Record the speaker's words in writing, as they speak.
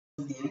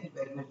the end,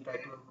 where we'll try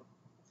to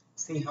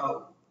see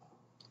how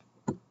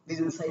these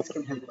insights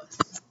can help us.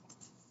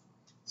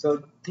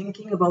 So,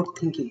 thinking about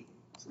thinking.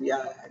 So,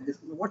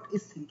 what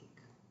is thinking?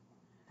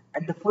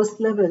 At the first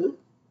level,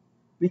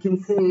 we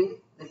can say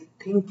that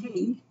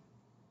thinking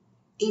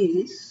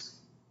is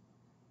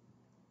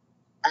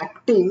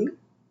acting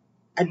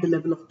at the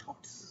level of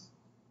thoughts.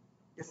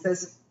 It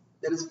says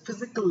there is a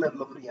physical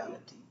level of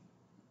reality,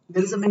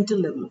 there is a mental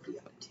level of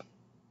reality.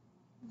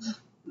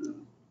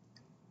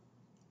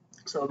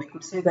 So we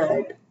could say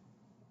that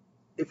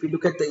if we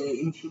look at the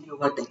ancient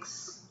yoga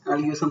texts, I'll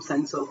give you some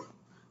sense of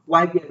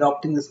why we are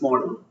adopting this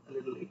model a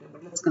little later,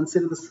 but let's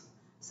consider this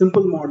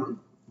simple model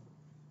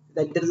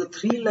that there is a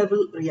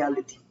three-level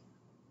reality: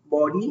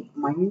 body,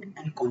 mind,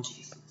 and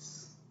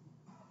consciousness.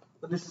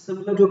 So this is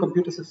similar to a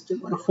computer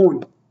system or a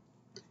phone,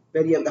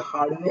 where you have the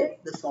hardware,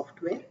 the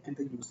software, and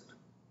the user.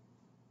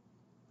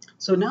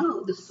 So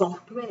now the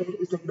software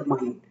is like the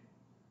mind,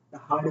 the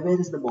hardware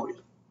is the body,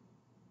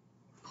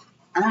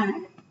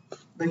 and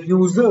the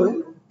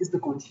user is the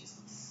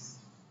consciousness.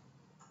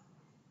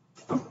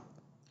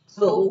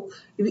 So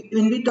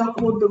when we talk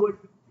about the word,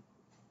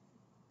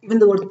 even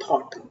the word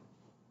thought,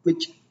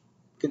 which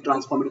can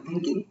transform into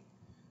thinking,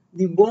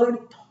 the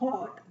word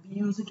thought, we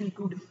use it in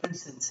two different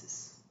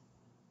senses.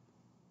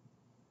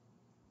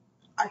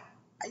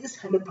 I just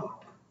had a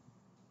thought.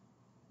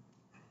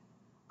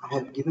 I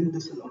have given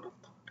this a lot of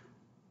thought.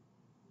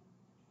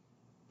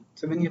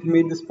 So when you've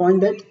made this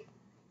point that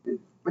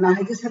when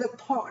I just had a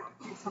thought,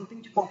 it's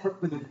something to pop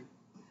up within me.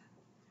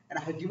 And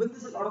I have given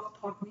this a lot of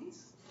thought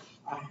means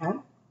I have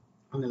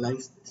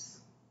analyzed this.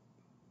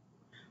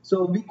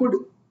 So we could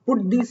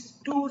put these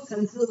two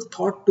senses of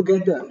thought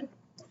together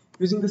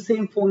using the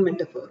same phone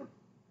metaphor.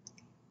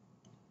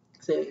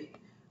 Say,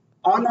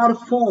 on our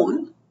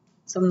phone,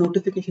 some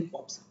notification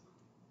pops up.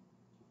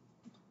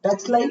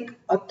 That's like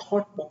a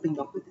thought popping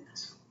up within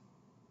us.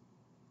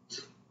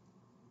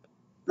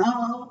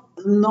 Now,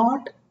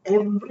 not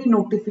every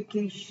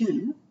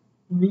notification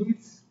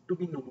needs to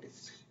be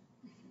noticed.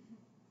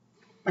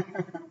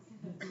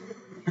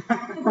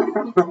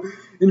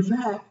 In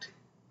fact,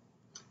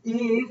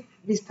 if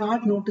we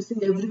start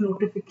noticing every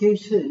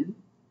notification,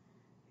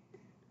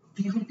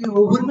 we will be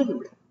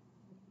overwhelmed.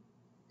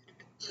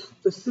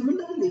 So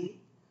similarly,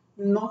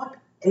 not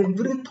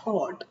every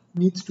thought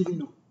needs to be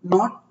known.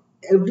 Not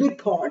every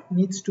thought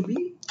needs to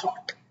be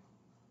thought.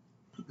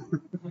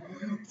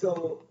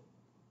 So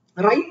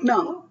right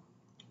now,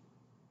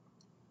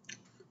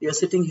 you're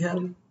sitting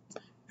here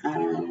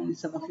and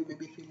some of you may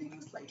be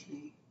feeling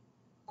slightly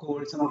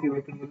cold, some of you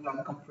may be feeling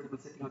uncomfortable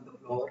sitting on the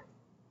floor,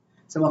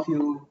 some of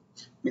you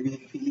may be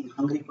feeling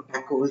hungry for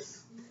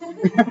tacos.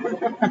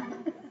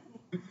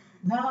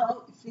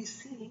 Now, if we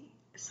see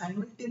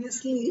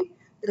simultaneously,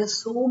 there are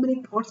so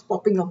many thoughts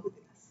popping up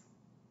within us.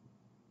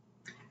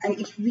 And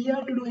if we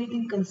are to do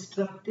anything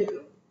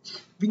constructive,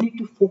 we need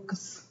to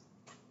focus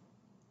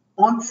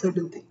on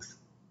certain things.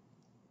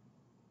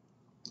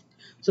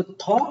 So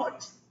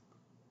thoughts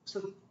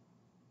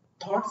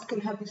can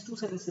have these two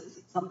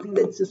senses, something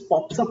that just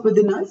pops up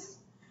within us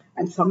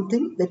and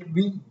something that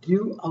we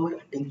give our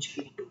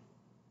attention to.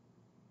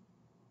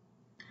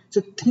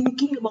 So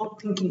thinking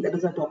about thinking, that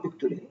is our topic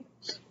today.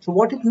 So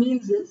what it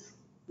means is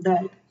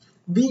that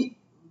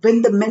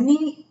when the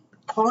many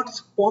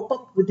thoughts pop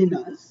up within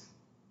us,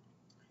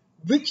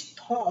 which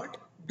thought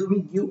do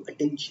we give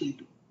attention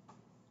to?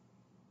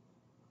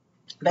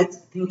 That's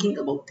thinking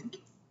about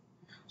thinking.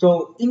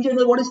 So in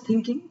general, what is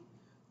thinking?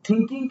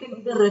 Thinking can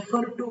either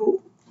refer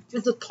to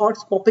just the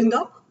thoughts popping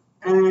up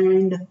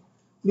and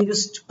we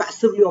just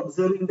passively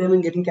observing them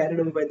and getting carried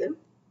away by them.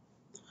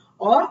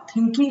 Or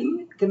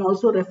thinking can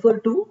also refer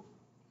to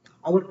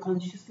our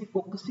consciously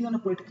focusing on a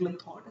particular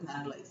thought and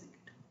analyzing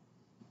it.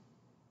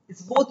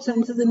 It's both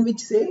senses in which,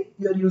 say,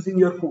 you are using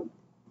your phone.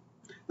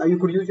 Now you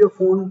could use your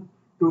phone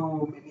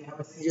to maybe have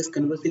a serious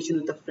conversation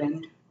with a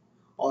friend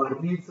or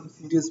read some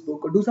serious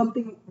book or do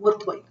something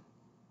worthwhile.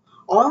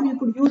 Or you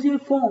could use your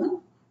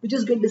phone to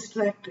just get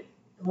distracted.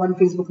 One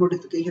Facebook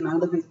notification,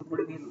 another Facebook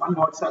notification, one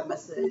WhatsApp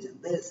message,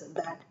 and this and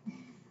that.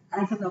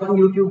 And some one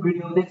YouTube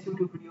video, next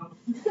YouTube video.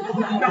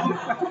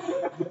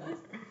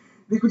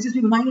 We could just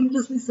be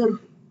mindlessly surfing.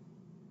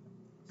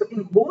 So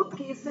in both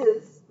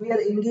cases, we are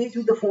engaged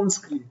with the phone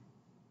screen.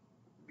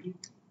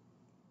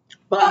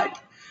 But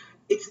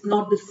it's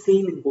not the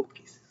same in both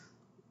cases.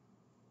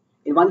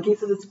 In one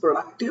case, it's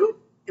productive.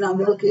 In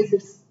another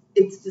case,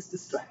 it's just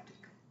distracting.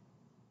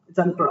 It's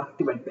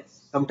unproductive at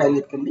best. Sometimes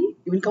it can be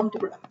even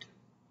counterproductive.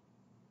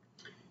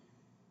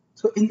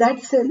 So in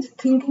that sense,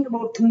 thinking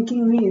about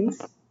thinking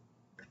means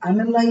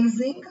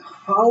analyzing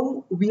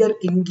how we are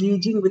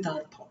engaging with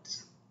our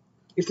thoughts.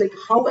 It's like,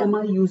 how am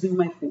I using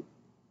my phone?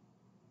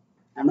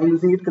 Am I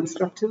using it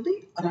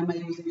constructively or am I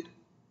using it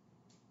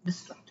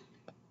destructively?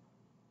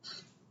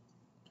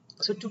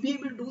 So to be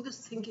able to do this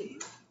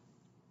thinking,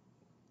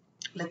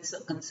 let's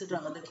consider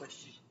another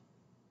question.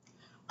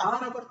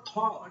 Are our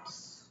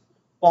thoughts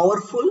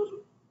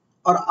powerful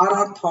or are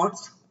our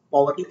thoughts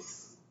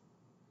powerless?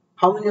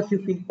 How many of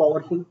you feel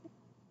powerful?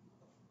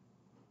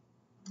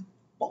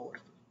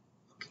 Powerful.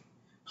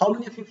 How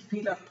many of you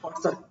feel our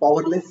thoughts are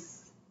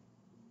powerless?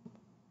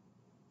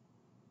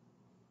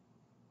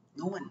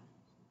 No one.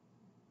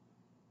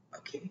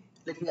 Okay,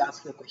 let me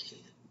ask you a question.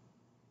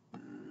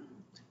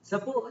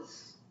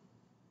 Suppose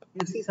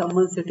you see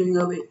someone sitting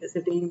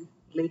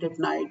late at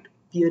night,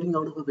 peering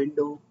out of a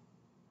window,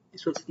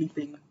 instead of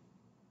sleeping,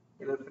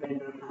 your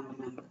friend or a family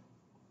member.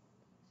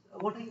 So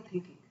what are you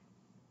thinking?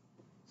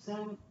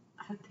 So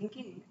I'm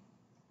thinking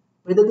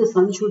whether the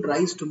sun should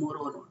rise tomorrow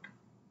or not.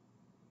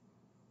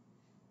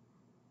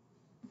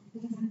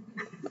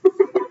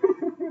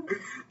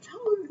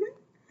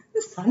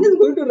 The sun is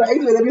going to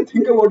rise whether you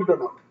think about it or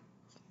not.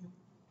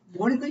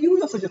 What is the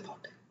use of such a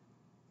thought?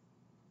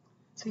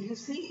 So you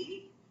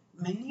see,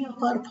 many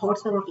of our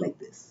thoughts are not like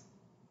this.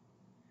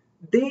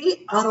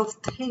 They are of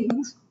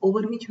things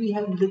over which we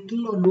have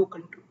little or no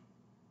control.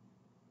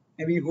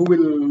 Maybe who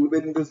will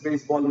win this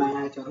baseball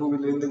match, or who will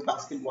win this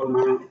basketball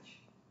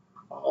match,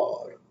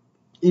 or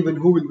even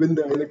who will win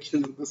the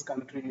election in this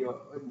country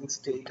or in this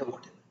state or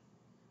whatever.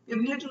 We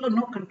have little or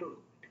no control.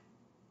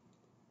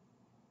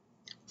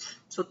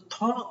 So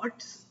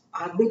thoughts,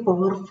 are they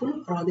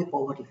powerful or are they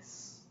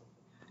powerless?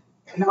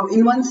 Now,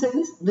 in one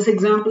sense, this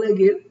example I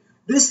gave,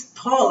 this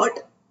thought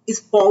is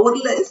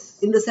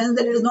powerless in the sense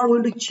that it is not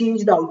going to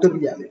change the outer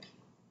reality.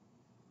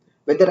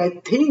 Whether I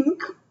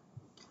think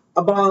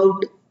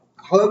about,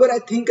 however I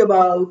think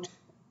about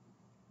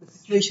the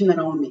situation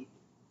around me,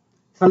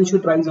 sun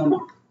should rise or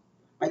not,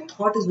 my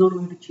thought is not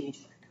going to change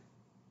that.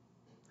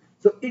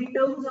 So in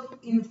terms of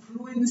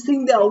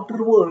influencing the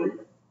outer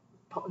world,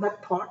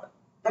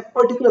 that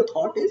particular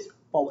thought is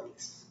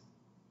powerless.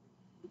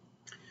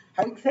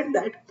 Having said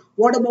that,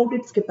 what about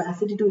its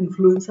capacity to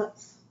influence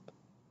us?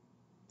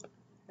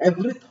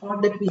 Every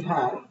thought that we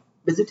have,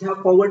 does it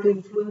have power to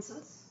influence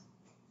us?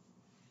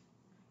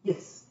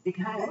 Yes, it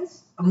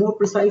has. A more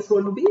precise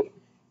word would be,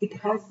 it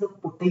has the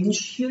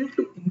potential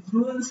to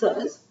influence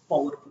us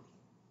powerfully.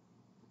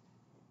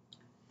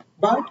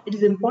 But it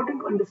is important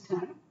to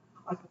understand,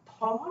 a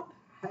thought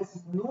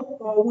has no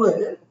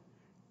power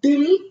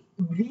till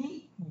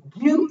we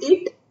give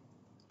it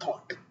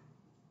thought.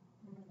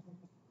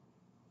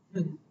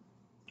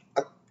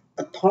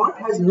 A thought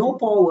has no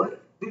power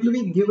till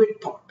we give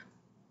it thought.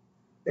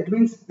 That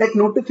means that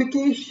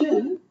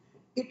notification,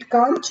 it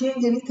can't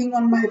change anything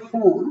on my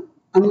phone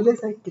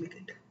unless I click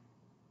it.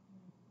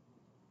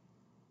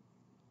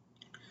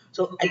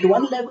 So at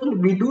one level,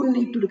 we do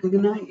need to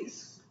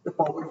recognize the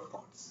power of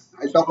thoughts.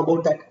 I'll talk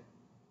about that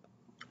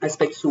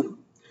aspect soon.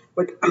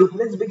 But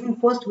let's begin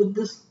first with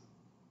this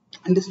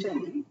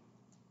understanding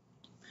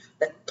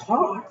that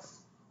thoughts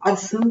are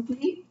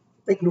simply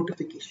like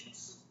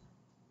notifications.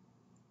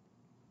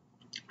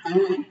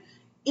 And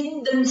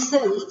in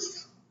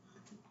themselves,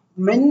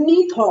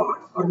 many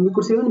thoughts, or we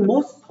could say even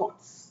most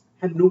thoughts,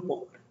 have no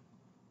power.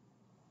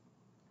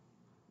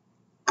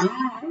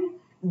 And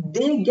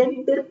they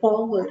get their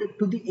power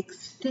to the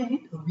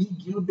extent we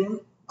give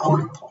them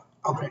our thought,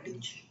 our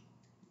attention.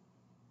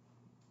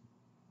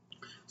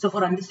 So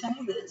for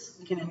understanding this,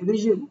 we can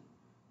envision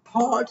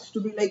thoughts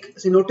to be like,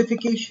 say,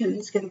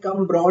 notifications can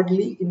come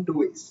broadly in two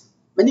ways.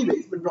 Many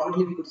ways, but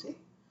broadly we could say.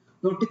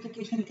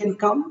 Notification can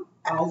come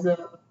as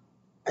a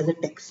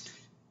text.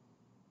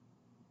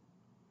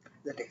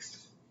 The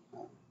text.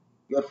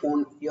 Your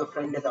friend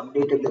has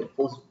updated their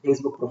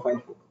Facebook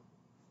profile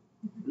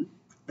photo.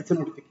 It's a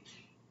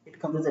notification. It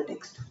comes as a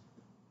text.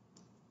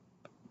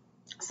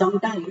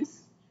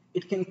 Sometimes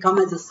it can come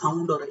as a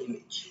sound or an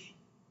image.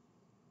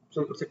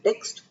 So it's a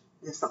text,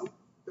 it's a sound.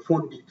 The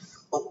phone beeps.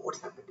 Oh,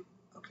 what's happening?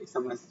 Okay,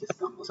 some message has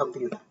come or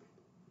something has happened.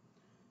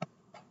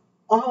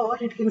 Or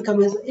it can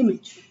come as an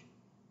image.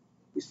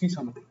 You see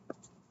something.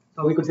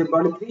 So we could say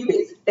about three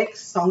ways: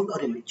 text, sound,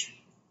 or image.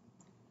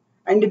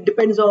 And it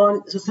depends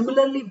on, so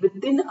similarly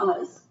within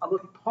us, our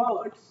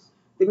thoughts,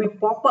 they may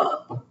pop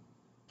up.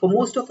 For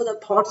most of us, the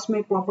thoughts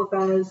may pop up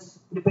as,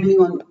 depending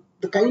on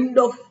the kind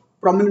of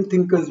prominent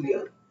thinkers we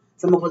are.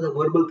 Some of us are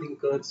verbal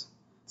thinkers,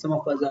 some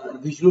of us are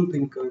visual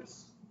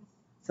thinkers,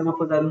 some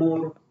of us are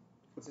more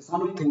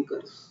sonic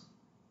thinkers.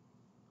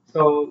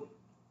 So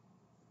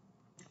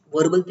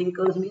verbal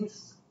thinkers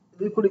means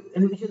we could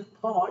envision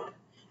thought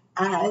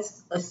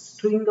as a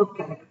string of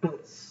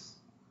characters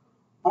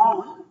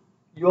on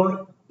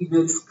your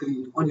inner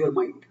screen, on your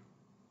mind.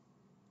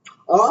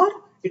 Or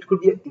it could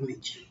be an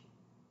image.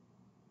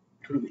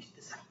 It could be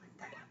this happened,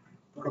 that happened.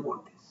 What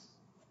about this?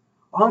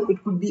 Or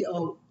it could be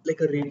like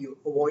a radio,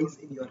 a voice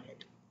in your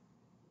head,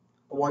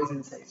 a voice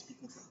inside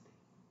speaking something.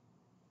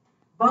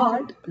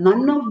 But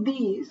none of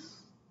these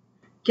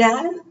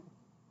can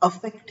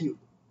affect you.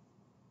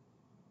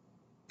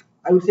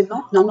 I would say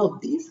not none of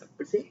these, I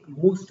would say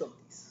most of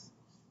these.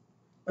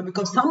 But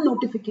because some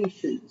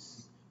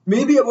notifications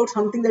may be about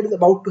something that is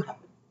about to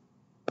happen.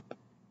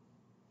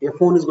 Your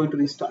phone is going to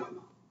restart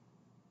now.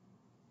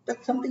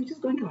 That's something which is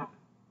going to happen.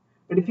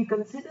 But if you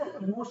consider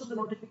most of the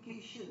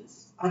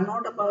notifications are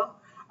not about,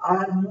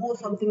 are more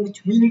something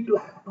which we need to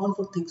act on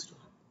for things to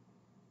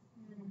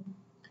happen.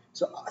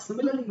 So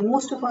similarly,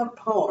 most of our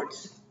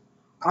thoughts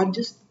are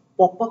just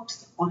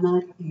pop-ups on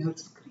our inner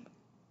screen.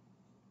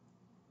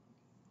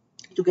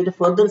 To get a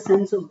further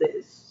sense of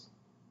this,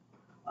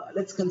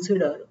 let's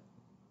consider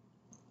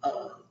a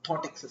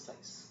thought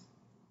exercise.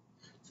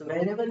 So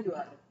wherever you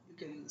are, you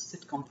can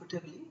sit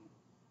comfortably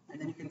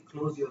and then you can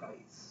close your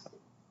eyes.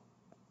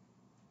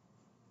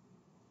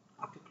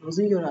 After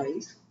closing your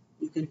eyes,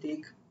 you can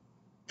take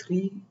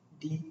 3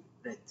 deep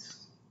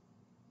breaths.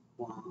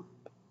 1,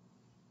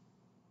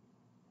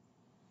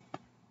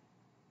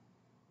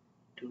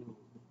 2,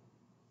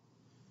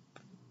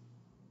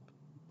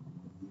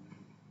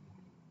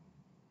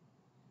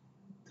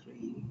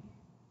 3.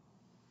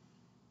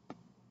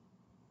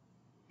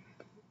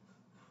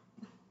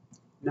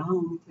 Now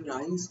with your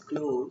eyes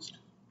closed,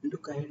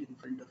 look ahead in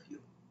front of you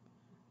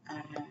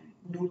and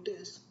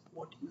notice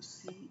what you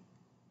see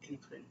in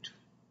front.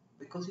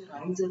 Because your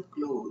eyes are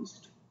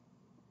closed,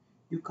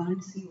 you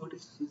can't see what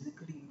is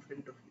physically in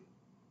front of you.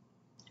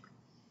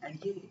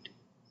 And yet,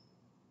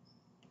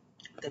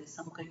 there is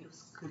some kind of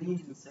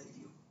screen inside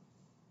you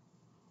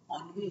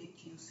on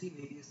which you see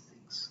various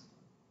things.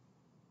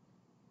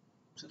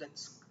 So that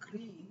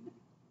screen,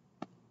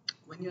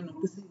 when you're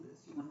noticing this,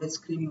 on that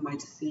screen you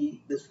might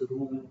see this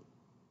room,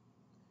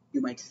 you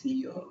might see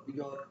your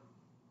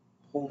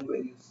home where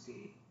you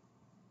stay,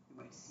 you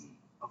might see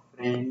a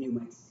friend, you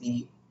might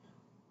see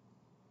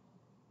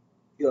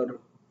your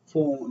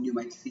phone, you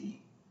might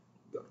see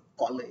your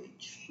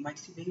college, you might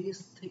see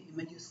various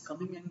images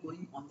coming and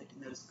going on that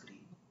inner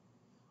screen.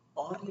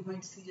 Or you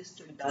might see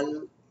just a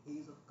dull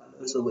haze of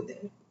colors over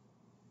there.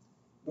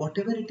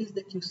 Whatever it is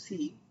that you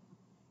see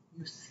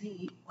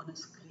on a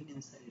screen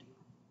inside you.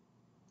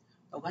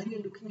 Now while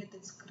you're looking at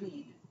that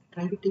screen,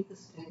 try to take a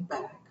step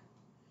back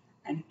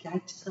and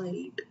catch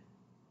sight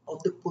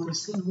of the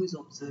person who is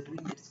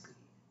observing that screen.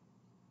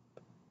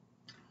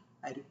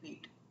 I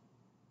repeat,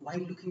 while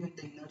looking at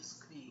the inner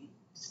screen,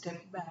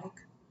 step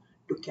back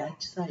to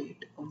catch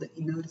sight of the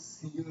inner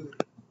seer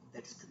of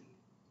that screen.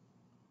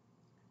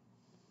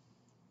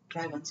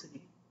 Try once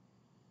again.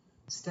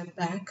 Step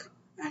back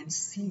and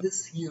see the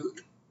seer.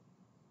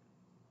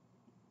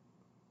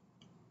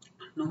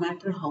 No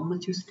matter how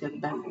much you step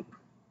back,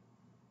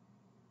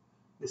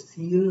 the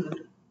seer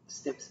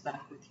steps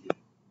back with you.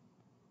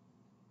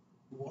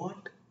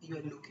 What you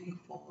are looking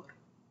for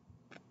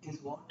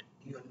is what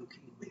you are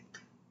looking with.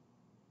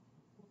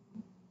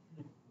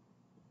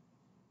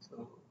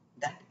 So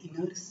that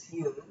inner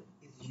seer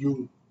is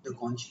you, the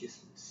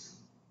consciousness.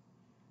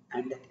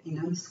 And that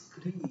inner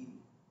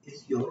screen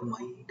is your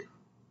mind.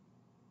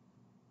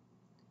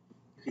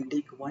 You can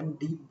take one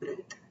deep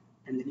breath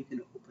and then you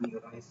can open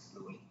your eyes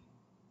slowly.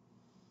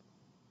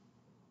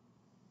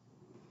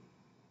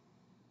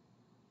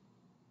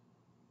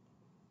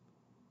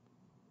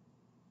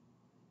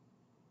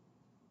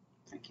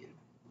 Thank you.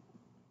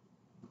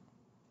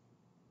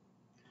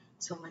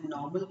 So when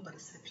normal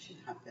perception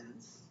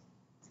happens,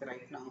 so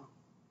right now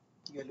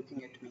you are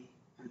looking at me,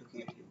 I'm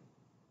looking at you.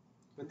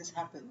 When this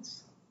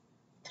happens,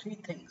 3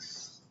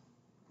 things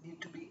need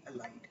to be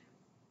aligned.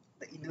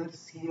 The inner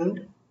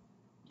seer,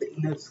 the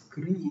inner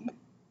screen,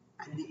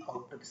 and the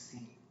outer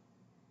seal.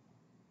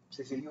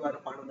 So you are a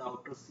part of the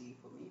outer seal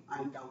for me, I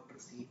am the outer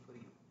seal for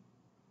you.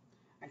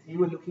 As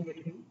you are looking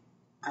at me,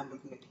 I am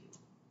looking at you.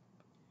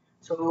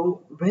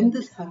 So when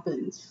this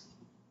happens,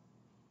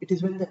 it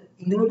is when the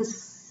inner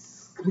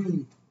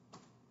screen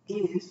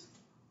is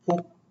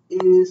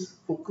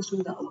focused on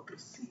the outer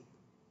seal.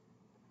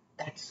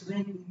 That's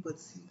when we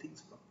perceive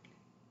things properly.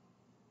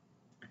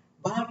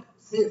 But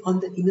say on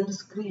the inner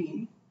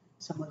screen,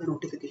 some other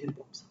notification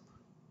pops up,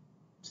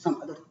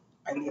 some other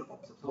idea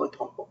pops up, some other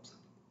thought pops up.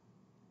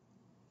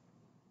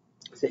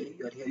 Say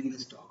you are hearing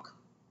this talk,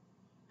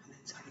 and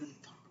then suddenly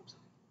thought pops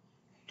up.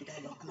 Did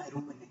I lock my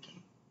room when I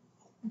came?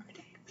 Oh, I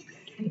did. Maybe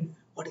I did.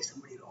 What if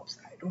somebody robs?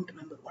 I don't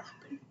remember what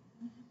happened.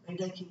 Where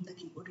did I keep the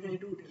key? What did I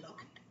do? Did I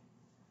lock it?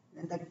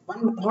 And that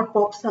one thought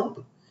pops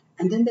up,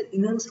 and then the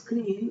inner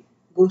screen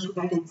goes to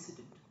that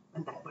incident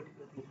when that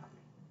particular thing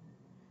happened.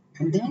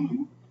 And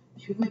then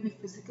you may be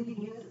physically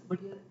here,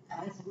 but you're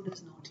as good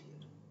as not here.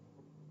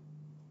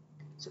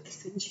 So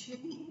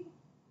essentially,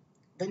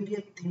 when we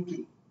are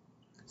thinking,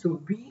 so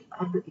we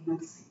are the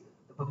inner seer.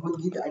 The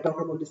Bhagavad-Gītā, I talk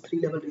about this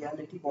 3-level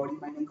reality, body,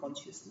 mind and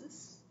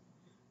consciousness.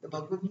 The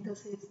Bhagavad-Gītā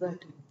says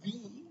that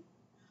we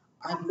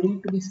are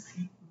meant to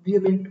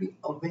be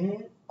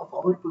aware of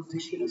our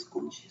position as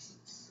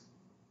consciousness.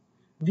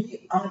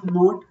 We are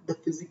not the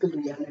physical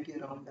reality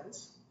around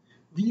us.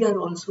 We are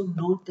also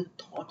not the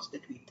thoughts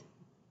that we think.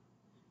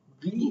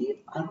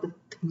 We are the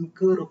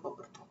thinker of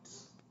our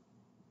thoughts.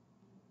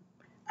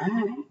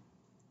 And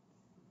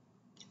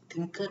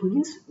thinker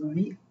means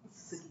we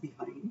sit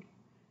behind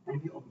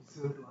and we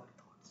observe our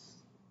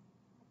thoughts.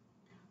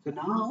 So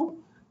now,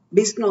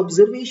 based on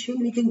observation,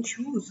 we can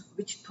choose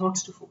which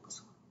thoughts to focus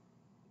on.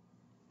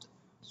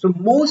 So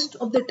most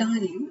of the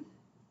time,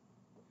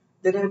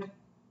 there are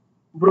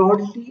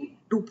broadly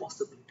 2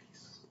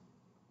 possibilities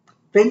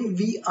when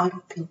we are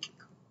thinking.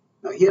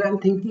 Now here I am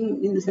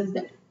thinking in the sense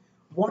that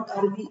what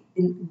are we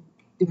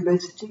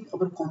investing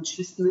our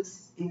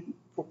consciousness in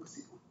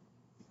focusing on?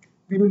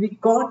 We may be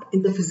caught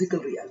in the physical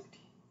reality.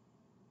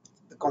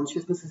 The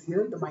consciousness is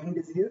here, the mind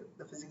is here,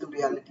 the physical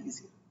reality is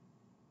here.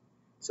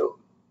 So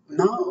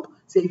now,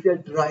 say if you are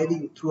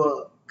driving through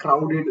a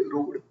crowded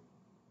road,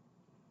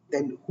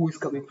 then who is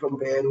coming from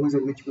where, who is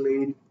in which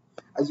lane?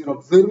 As you're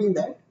observing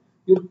that,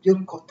 your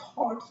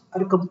thoughts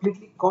are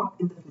completely caught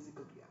in the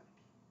physical reality.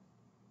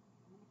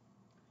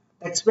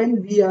 That's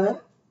when we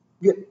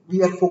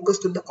are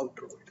focused on the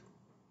outer world.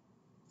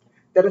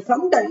 There are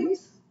some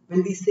times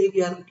when we say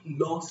we are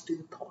lost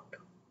in thought.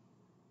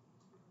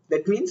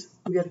 That means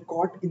we are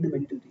caught in the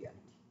mental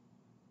reality.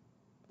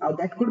 Now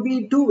that could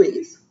be two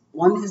ways.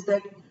 One is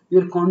that we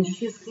are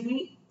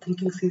consciously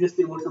thinking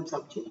seriously about some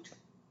subject,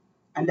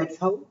 and that's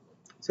how.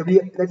 So we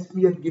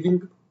are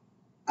giving.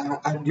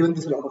 I've given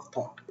this a lot of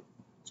thought.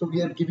 So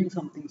we are giving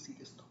something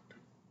serious thought.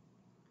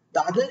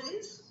 The other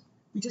is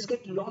we just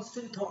get lost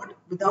in thought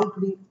without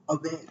being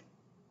aware.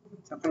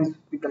 Sometimes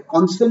we can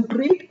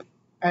concentrate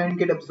and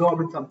get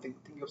absorbed in something,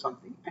 think of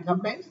something, and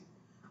sometimes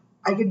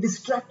I get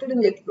distracted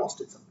and get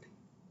lost in something.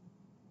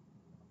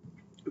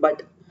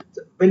 But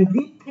when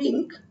we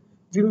think,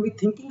 we will be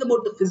thinking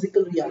about the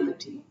physical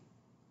reality,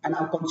 and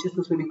our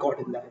consciousness will be caught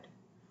in that,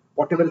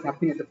 whatever is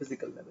happening at the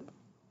physical level,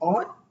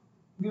 or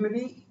we may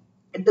be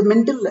at the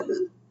mental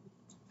level,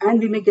 and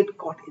we may get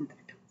caught in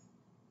that.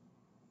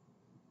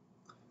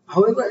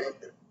 However,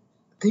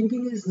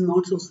 thinking is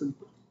not so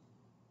simple,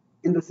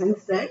 in the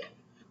sense that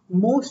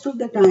most of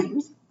the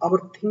times our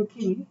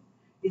thinking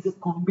is a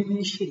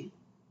combination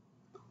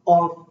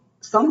of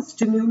some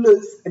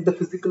stimulus at the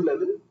physical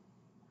level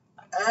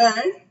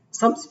and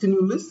some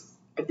stimulus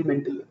at the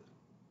mental level.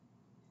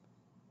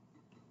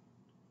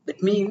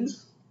 That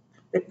means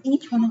that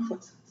each one of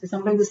us, say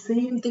sometimes the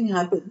same thing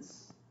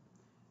happens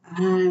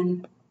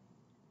and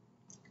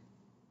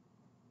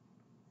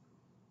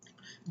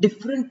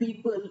different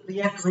people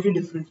react very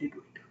differently to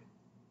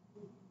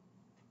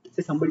it.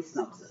 Say somebody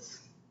snubs us.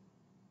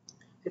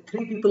 Say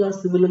three people are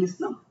similarly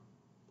snubbed.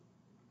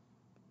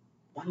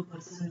 One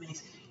person may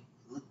say,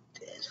 oh,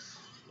 there's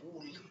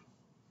fool,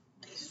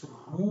 there's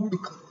rude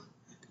girl.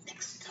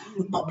 Next time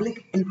in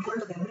public, in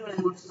front of everyone,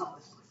 I'm going to snub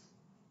this person.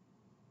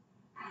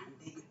 And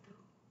they get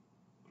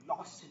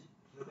lost in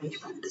revenge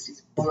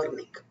fantasies,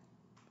 burning.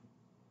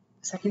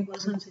 The second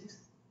person says,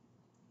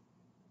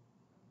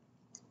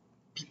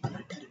 people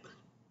are terrible.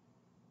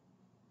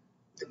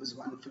 There was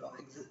one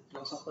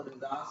philosopher who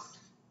was asked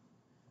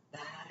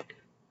that,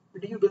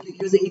 do you believe,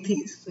 he was an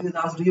atheist, so he was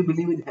asked, do you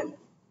believe in hell?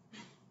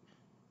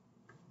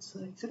 So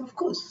he said, of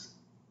course.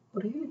 Oh,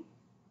 really?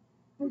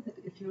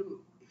 If you're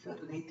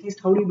an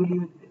atheist, how do you believe in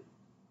hell?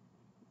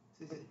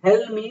 So he said,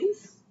 hell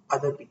means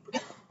other people.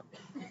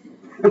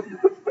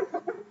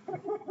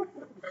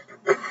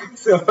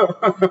 So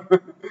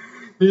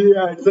he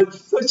had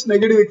such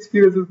negative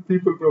experiences with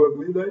people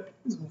probably that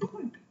he's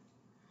burned.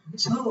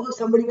 So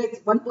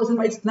one person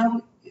might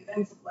snub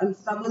and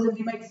some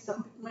people might say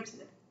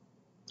that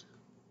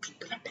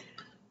people are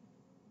terrible.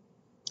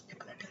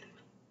 People are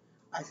terrible.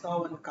 I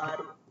saw one car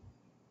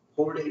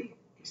holding,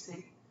 it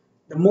said,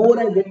 the more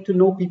I get to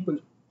know people,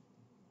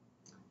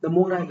 the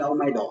more I love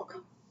my dog.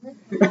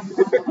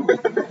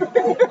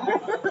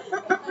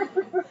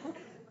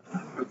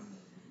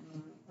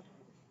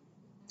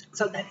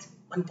 So that's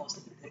one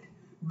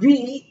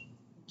possibility.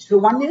 So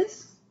one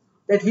is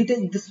that we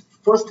take this,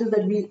 first is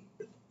that we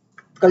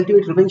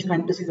cultivate revenge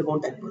fantasies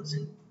about that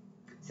person.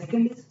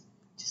 Second is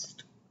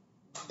just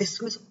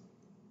dismiss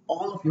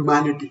all of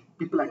humanity.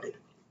 People are terrible.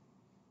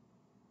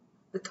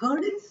 The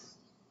third is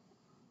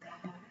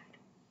that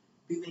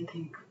we may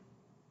think,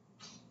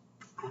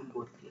 I'm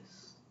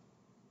worthless.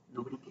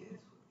 Nobody cares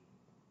for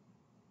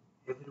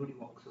me. Everybody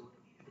walks over me.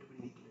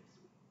 Everybody neglects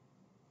me.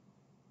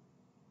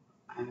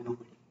 I am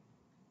nobody.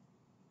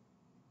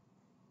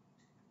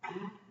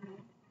 And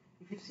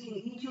if you see in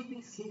each of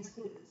these cases,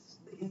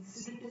 the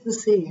incident is the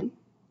same,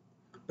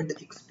 but the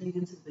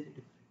experience is very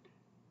different.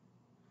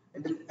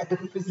 At the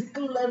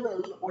physical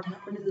level, what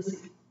happened is the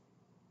same.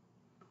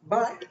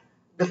 But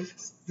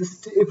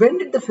this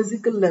event at the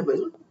physical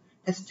level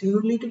has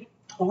stimulated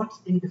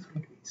thoughts in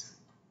different ways.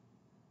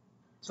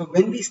 So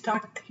when we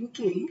start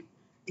thinking,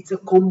 it's a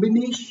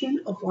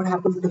combination of what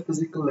happens at the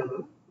physical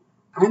level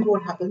and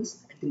what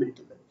happens at the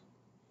mental level.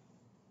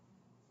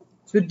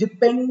 So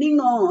depending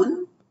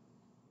on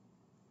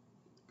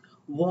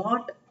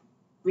what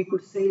we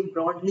could say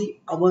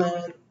broadly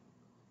our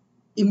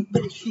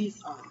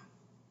impressions are,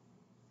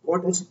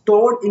 what is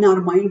stored in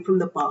our mind from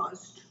the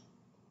past,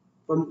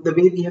 from the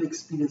way we have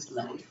experienced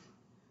life,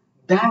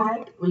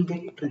 that will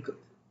get triggered.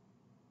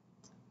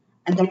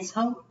 And that's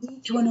how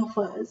each one of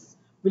us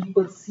will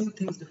perceive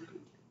things differently.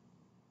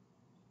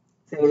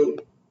 Say,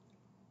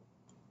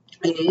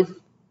 if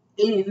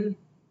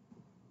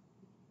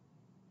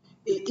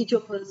each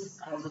of us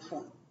has a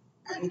phone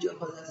and each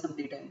of us has some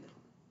data in the phone.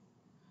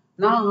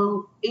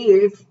 Now,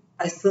 if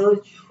I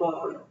search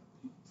for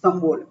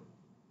some word,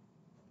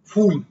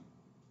 fool,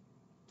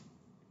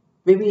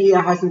 maybe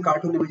I have some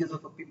cartoon images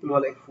of people who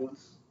are like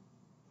fools,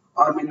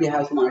 or maybe I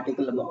have some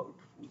article about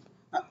fools.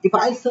 Now, if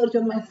I search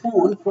on my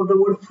phone for the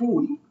word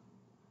fool,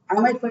 I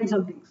might find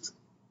some things.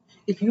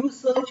 If you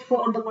search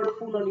for the word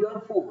fool on your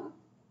phone,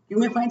 you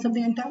may find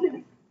something entirely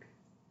different.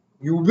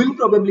 You will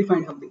probably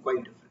find something quite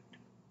different.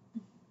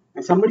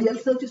 And somebody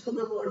else searches for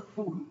the word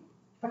fool,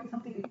 find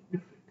something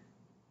different.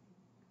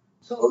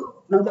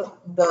 So now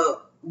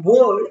the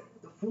word,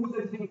 the fool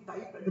that is being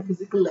typed at the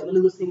physical level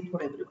is the same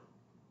for everyone.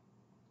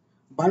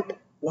 But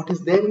what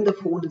is there in the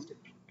phone is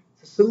different.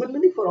 So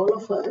similarly for all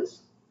of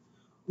us,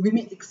 we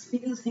may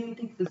experience the same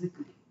thing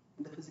physically,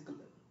 in the physical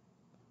level.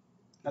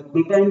 Like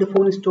data in the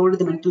phone is stored at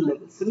the mental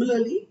level.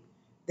 Similarly,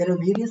 there are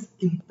various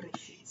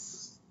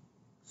impressions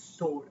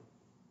stored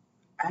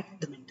at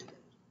the mental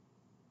level.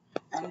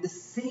 And the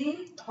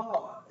same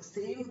thought, the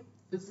same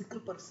physical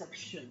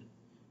perception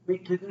may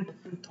trigger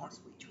different thoughts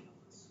for each one of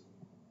us.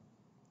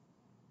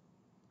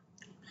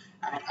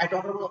 And I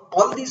talk about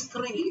all these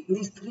three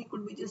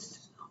could be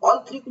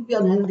all three could be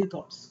unhealthy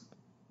thoughts.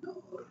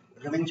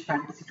 Revenge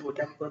fantasy to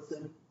attack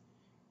person,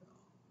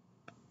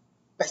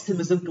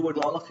 pessimism towards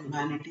all of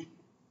humanity,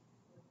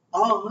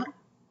 or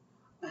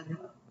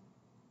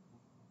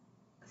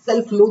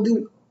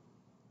self-loathing,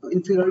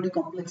 inferiority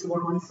complex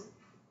about oneself.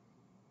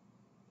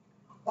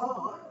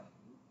 Or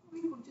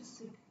we could just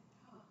think,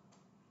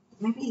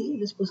 maybe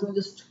this person was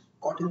just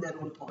caught in their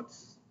own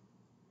thoughts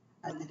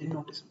and they didn't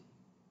notice me.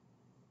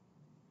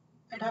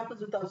 It happens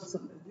with us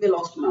sometimes. We are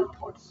lost in our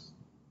thoughts.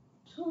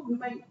 So we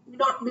might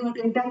not be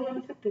entirely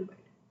unaffected by it.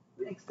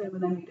 Next time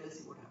when I meet, I'll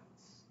see what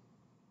happens.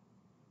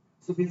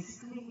 So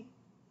basically,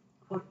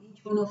 for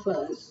each one of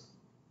us,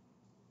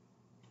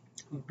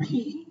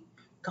 we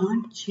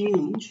can't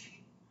change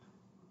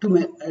to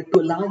a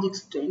large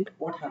extent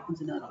what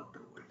happens in our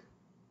outer world.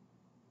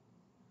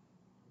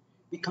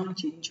 We can't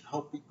change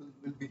how people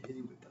will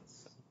behave with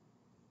us.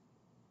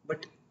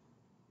 But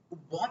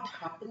what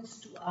happens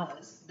to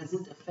us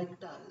doesn't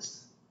affect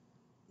us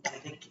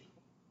directly.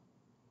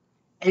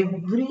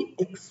 Every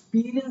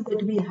experience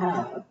that we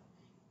have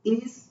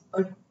is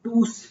a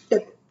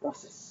two-step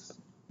process,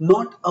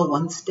 not a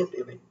one-step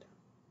event.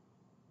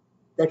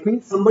 That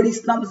means somebody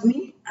snubs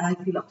me and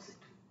I feel upset.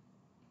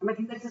 I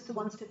think that's just a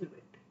one-step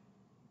event.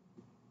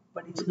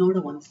 But it's not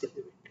a one-step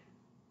event.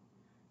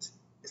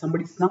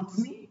 Somebody snubs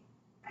me,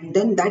 and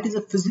then that is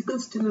a physical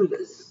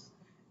stimulus,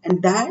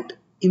 and that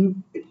it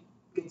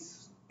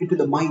gets into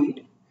the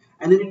mind,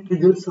 and then it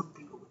triggers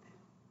something over there.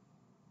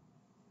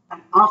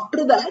 And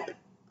after that,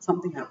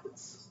 something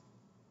happens.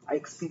 I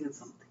experience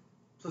something.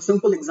 So, a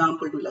simple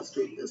example to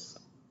illustrate this.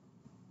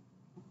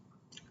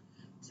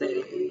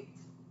 Say,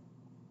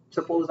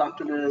 suppose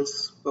after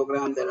this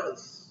program there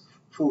is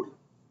food.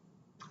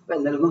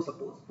 Well, there is no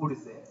suppose, food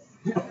is there.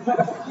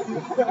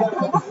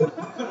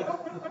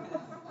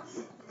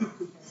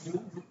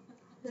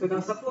 So now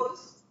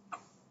suppose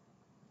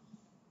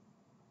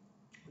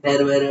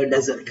there were a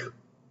desert.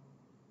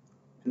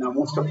 Now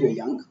most of you are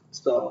young,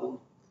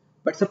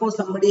 but suppose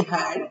somebody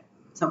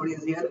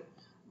is here,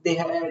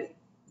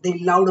 they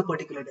loved a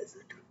particular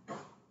desert.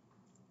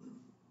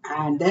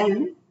 And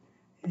then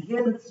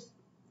here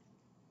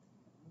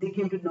they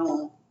came to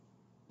know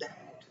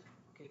that,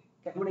 okay,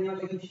 would anyone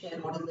like to share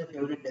what is their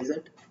favorite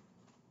desert?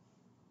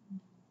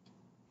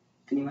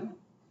 Anyone?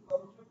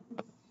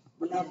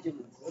 Gulab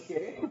Jamun.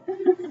 Okay.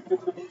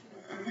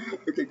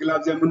 Okay,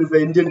 Gulab Jamun is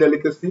the Indian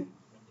delicacy.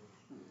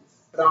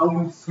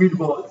 Round, sweet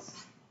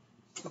balls.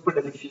 Super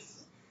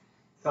delicious.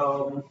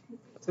 So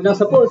now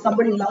suppose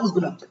somebody loves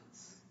Gulab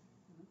Jamuns.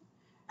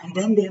 And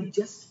then they have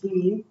just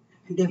been,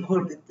 and they've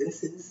heard that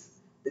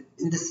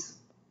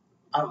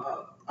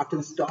after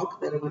this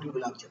talk, there are going to be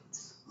Gulab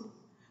Jamuns.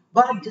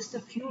 But just a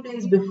few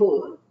days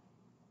before,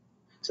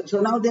 so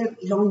now they're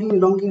longing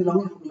for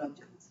Gulab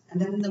Jamuns. And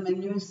then the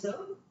menu is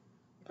served,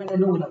 and there are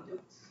no Gulab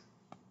Jamuns.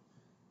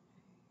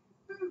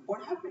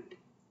 What happened?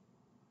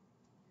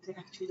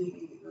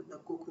 Actually, the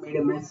cook made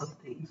a mess of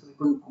things, so we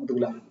couldn't cook the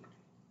Gulab Jamun.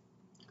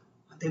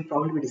 They'll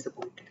probably be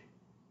disappointed.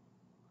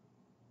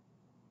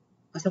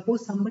 But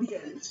suppose somebody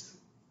else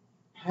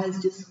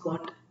has just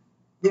got,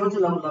 they also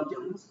love Gulab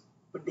Jamuns,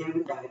 but they have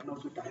been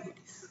diagnosed with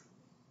diabetes.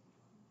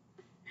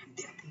 And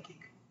they are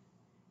thinking,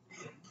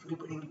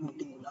 everybody will be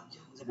eating Gulab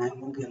Jamuns and I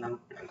won't be allowed,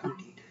 I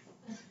can't eat.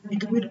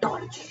 It will be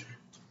torture.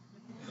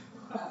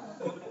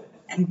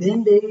 And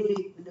then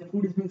when the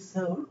food is being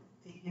served,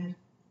 they hear,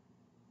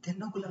 there are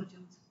no Gulab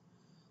Jamuns.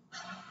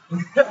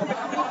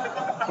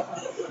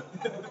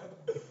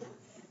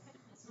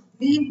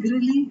 Big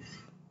relief.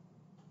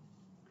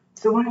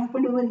 So what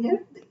happened over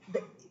here?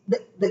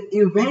 The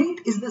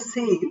event is the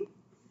same,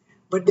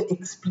 but the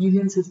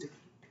experience is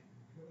different.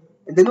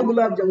 And there are no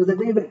Gulab Jamuns at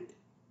the event,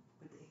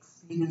 but the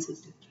experience is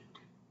different.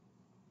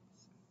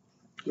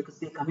 Because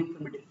they are coming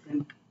from a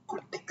different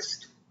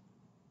context.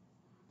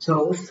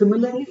 So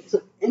similarly,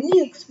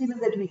 any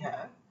experience that we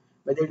have,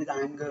 whether it is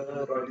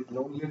anger or it is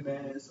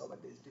loneliness or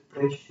whether it is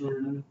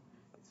depression,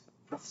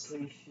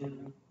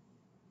 frustration,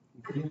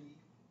 greed,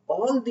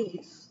 all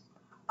these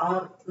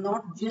are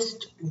not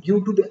just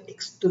due to the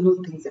external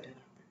things that have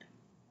happened.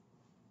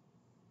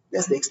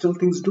 Yes, the external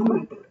things do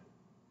matter,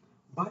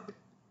 but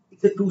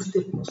it's a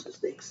two-step process.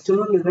 The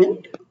external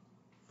event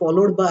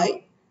followed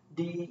by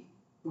the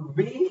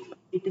way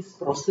it is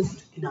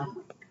processed in our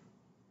mind.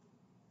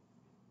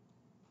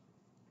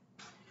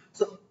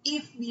 So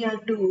if we are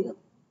to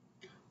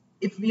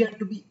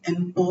be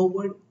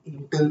empowered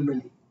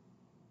internally,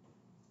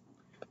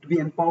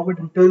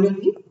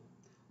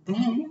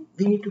 then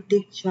we need to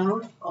take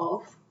charge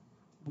of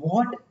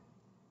what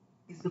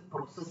is the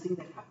processing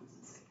that happens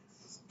inside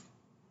us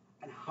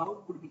and how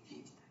could we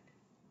change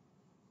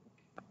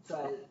that. So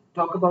I'll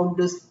talk about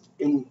this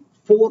in a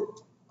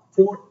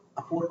four-part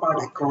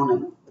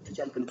acronym with which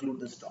I'll conclude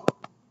this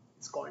talk.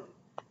 It's called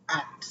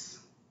ACTS.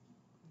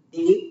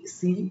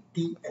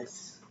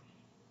 ACTS.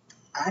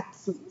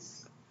 ACTS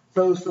means,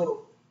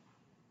 so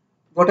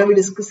what are we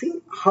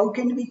discussing? How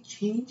can we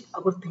change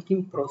our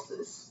thinking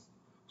process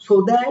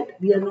so that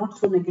we are not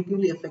so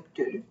negatively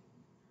affected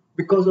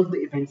because of the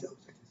events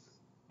outside us?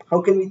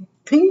 How can we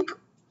think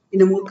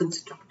in a more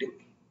constructive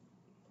way?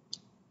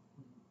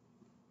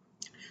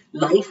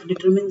 Life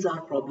determines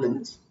our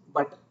problems,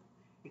 but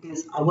it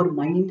is our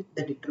mind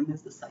that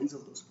determines the size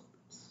of those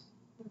problems.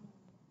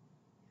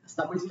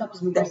 Somebody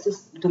stops me, that's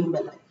just determined by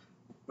life.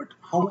 But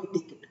how I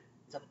take it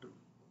is up to me.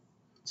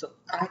 So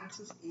ACTS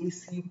is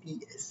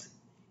ACTS.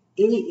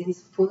 A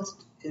is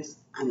first is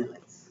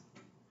analyze.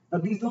 Now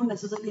these don't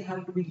necessarily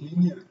have to be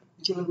linear,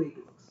 whichever way it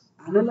works.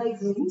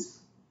 Analyze means,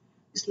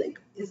 it's like,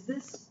 is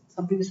this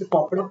something which is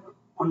popped up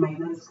on my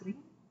inner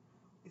screen?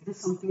 Is this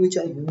something which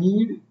I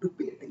need to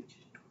pay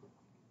attention to?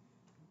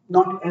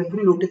 Not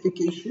every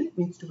notification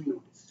needs to be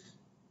noticed.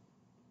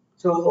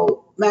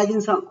 So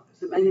imagine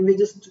we're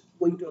just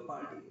going to a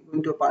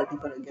party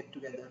for a get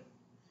together,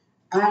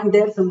 and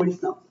there somebody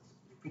snaps us.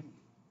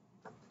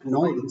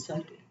 Annoyed,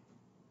 insulted.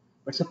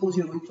 But suppose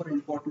you're going for an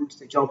important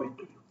job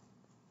interview,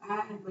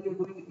 and when you're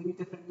going to meet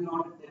a friend, you're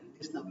not there,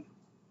 they snub you.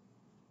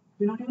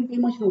 You're not even pay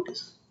much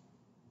notice.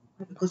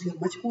 Because you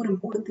have much more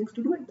important things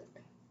to do at that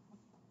time.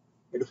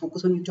 You have to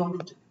focus on your job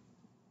interview.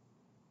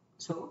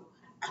 So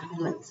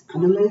analyze.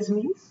 Analyze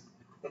means,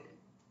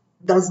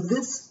 is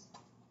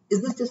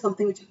this just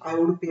something which I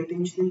want to pay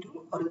attention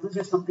to, or is this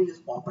just something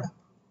just popped up?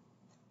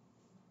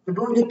 So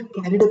don't get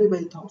carried away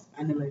by thoughts,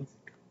 analyze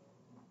it.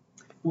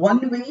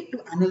 One way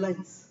to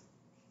analyze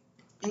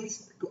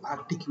is to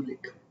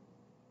articulate.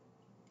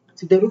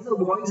 See, there is a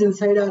voice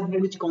inside our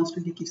head which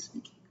constantly keeps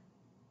speaking.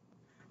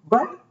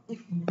 But if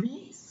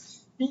we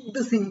speak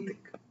the same thing,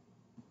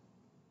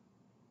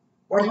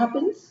 what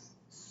happens?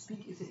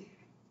 Speak is here.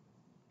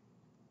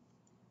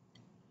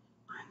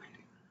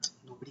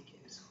 Nobody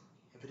cares.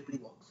 Everybody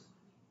walks.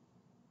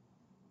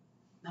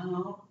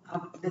 Now,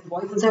 that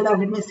voice inside our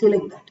head may say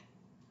like that.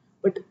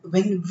 But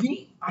when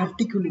we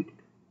articulate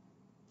it,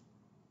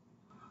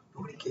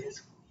 nobody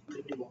cares.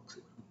 Everybody walks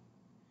over.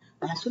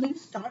 As soon as you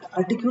start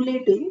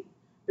articulating,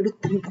 you have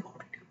to think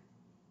about it.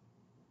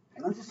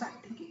 And once you start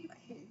thinking,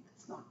 hey,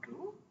 that's not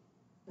true.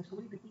 There's so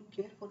many people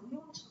who care for me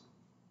also.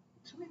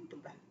 So many people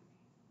value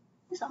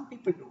me. Some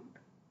people don't.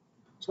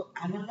 So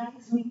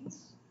analyze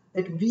means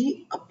that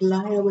we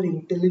apply our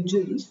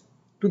intelligence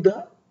to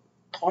the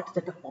thoughts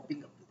that are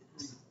popping up within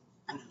us.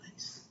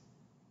 Analyze.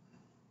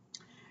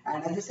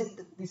 And as I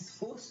said, these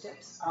 4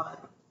 steps are,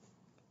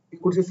 you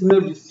could say,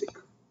 synergistic.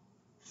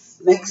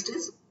 Next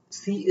is,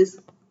 C is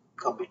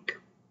commit.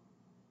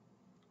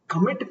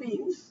 Commit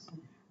means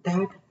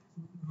that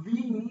we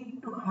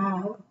need to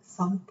have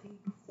something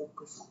to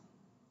focus on.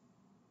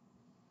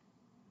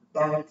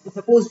 That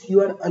suppose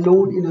you are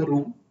alone in a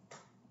room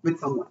with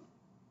someone,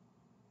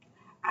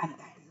 and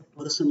that is a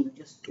person you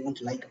just don't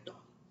like at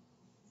all,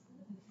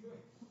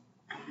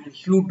 and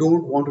you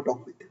don't want to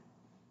talk with them.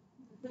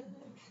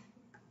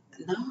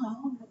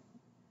 Now,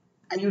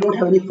 and you don't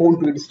have any phone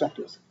to distract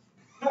yourself.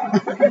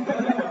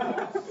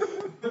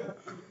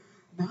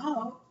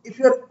 Now, if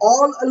you are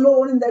all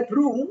alone in that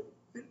room,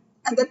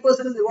 and that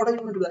person is, what are you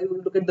going to do? Are you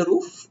going to look at the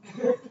roof?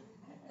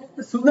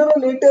 Sooner or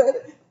later,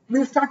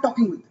 we'll start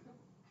talking with them.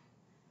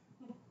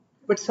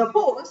 But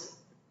suppose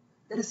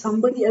there is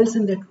somebody else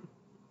in that room,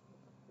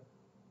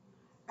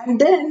 and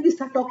then we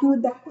start talking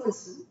with that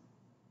person,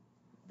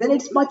 then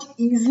it's much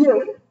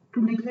easier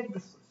to neglect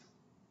this person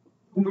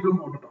whom we don't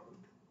want to talk with.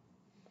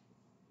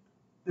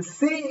 The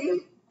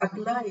same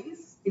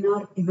applies in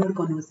our inner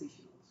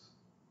conversation.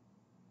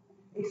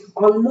 It's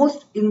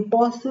almost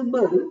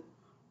impossible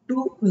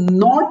to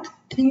not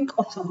think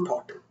of some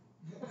thought.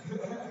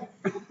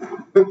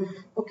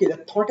 Okay, the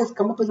thought has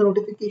come up as a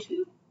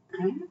notification,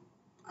 and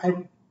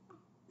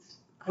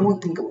I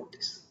won't think about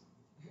this.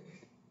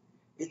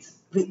 It's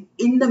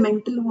in the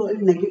mental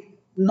world,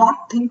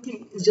 not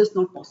thinking is just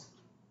not possible.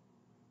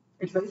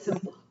 It's very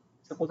simple.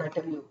 Suppose I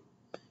tell you,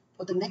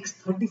 for the next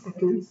 30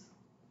 seconds,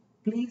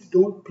 please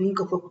don't think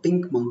of a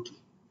pink monkey.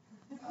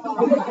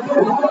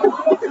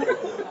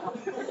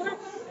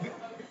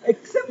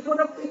 Except for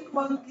a pink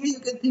monkey, you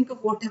can think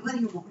of whatever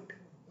you want.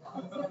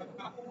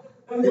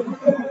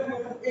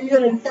 In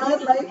your entire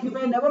life, you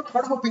may have never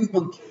thought of a pink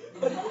monkey.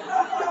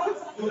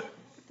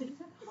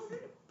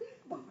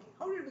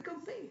 How did it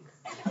become pink?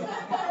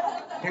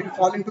 Did it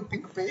fall into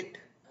pink paint?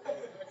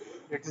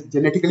 It is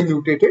genetically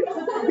mutated.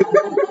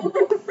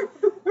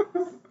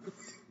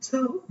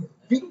 So,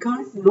 we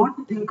can't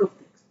not think of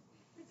things.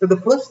 So the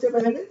first step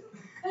ahead is,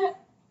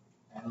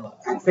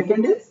 and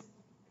second is,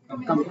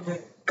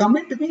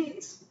 commit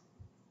means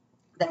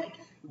that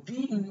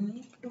we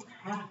need to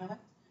have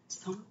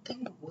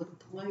something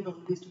worthwhile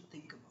always to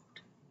think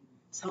about,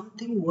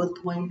 something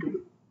worthwhile to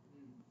do.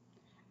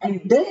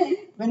 And then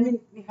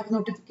when we have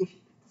notification,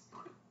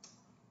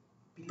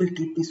 people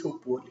treat me so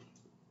poorly.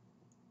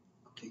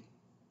 Okay.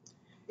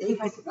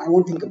 If I say I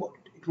won't think about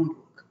it, it won't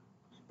work.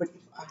 But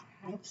if I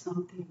have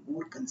something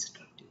more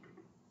constructive to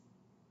do,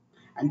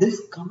 and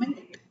this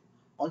commit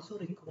also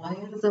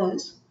requires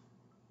us,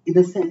 in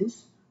a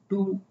sense,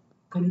 to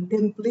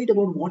contemplate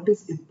about what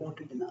is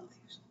important in our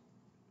lives.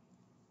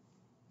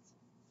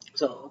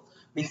 So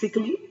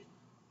basically,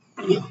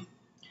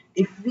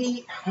 if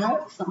we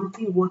have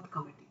something worth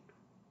committing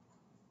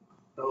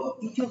to,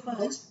 each of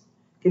us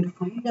can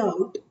find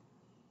out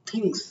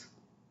things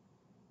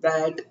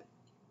that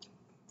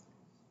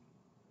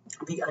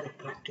we are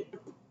attracted to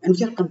and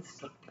which are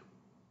constructive.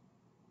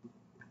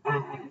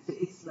 And so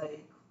it's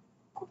like,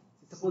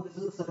 suppose this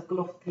is a circle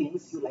of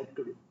things you like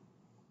to do,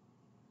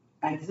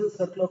 and this is a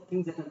circle of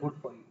things that are good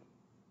for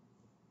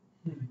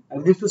you.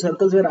 And these two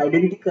circles were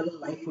identical,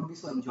 life would be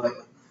so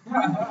enjoyable.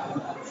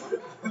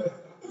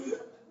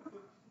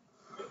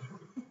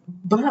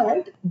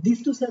 But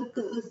these two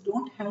circles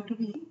don't have to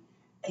be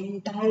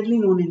entirely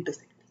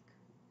non-intersecting.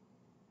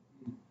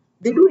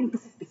 They do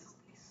intersect in some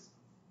place.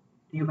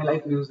 You may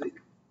like music,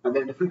 and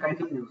there are different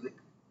kinds of music,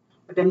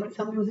 but there might be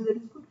some music that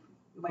is good for you.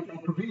 You might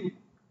like to read,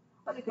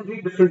 or you can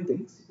read different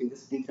things. You can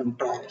just read some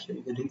trash, or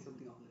you can read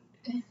something of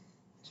that.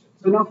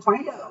 So now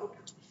find out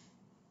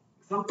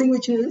something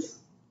which is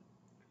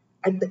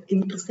at the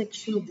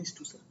intersection of these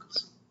two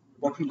circles.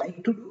 What we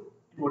like to do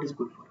and what is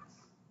good for us.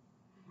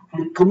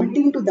 And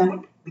committing to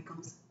that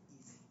becomes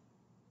easy.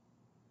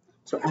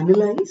 So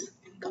analyze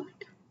and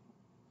commit.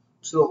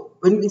 So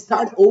when we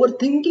start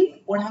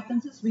overthinking, what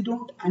happens is we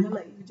don't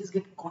analyze, we just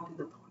get caught in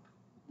the thought.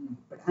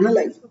 But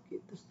analyze,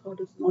 okay, this thought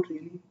is not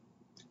really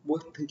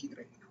worth thinking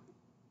right now.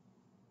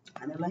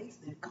 Analyze,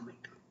 then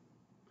commit.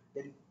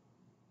 Then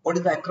what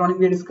is the acronym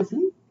we are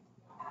discussing?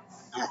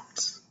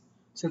 ACTS.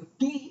 So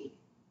T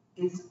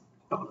is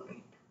tolerate.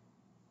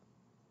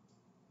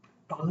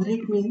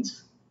 Tolerate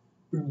means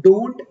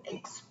don't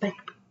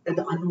expect that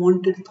the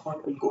unwanted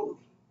thought will go away.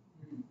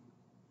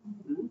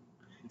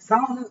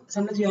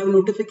 Sometimes you have a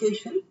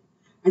notification,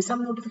 and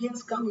some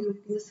notifications come, you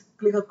just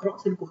click a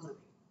cross, it goes away.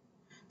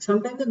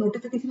 Sometimes the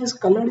notification is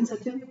colored in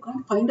such a way you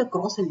can't find a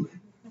cross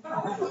anywhere.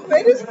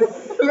 Where is it?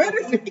 Where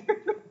is it?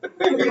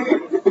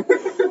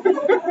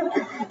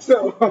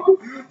 So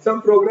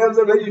some programs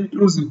are very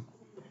intrusive.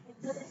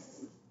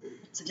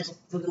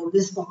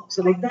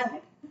 So like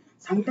that,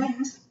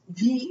 sometimes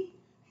the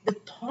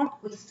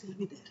thought will still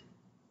be there.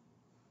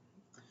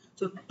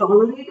 So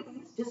tolerate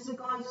means just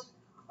because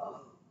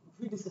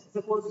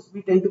suppose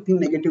we tend to think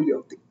negatively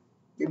of things.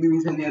 Maybe we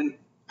say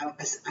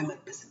I'm a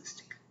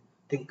pessimistic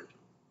thinker.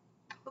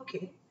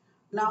 Okay.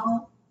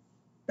 Now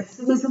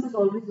pessimism is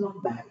always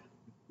not bad.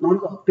 Nor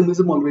is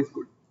optimism always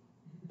good.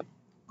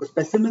 Because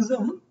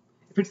pessimism,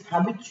 if it's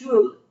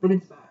habitual, then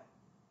it's bad.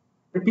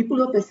 But people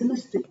who are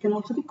pessimistic can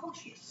also be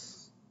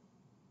cautious.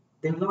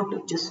 They will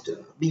not just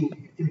be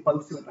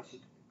impulsive and rushing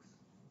to things.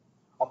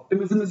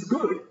 Optimism is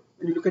good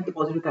when you look at the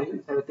positive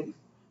side of things.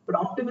 But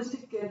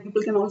optimistic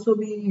people can also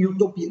be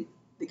utopian.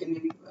 They can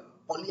be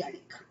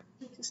pollyannic,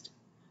 just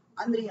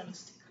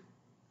unrealistic.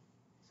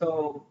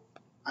 So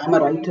I'm a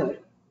writer.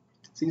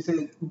 So you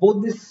say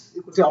both this,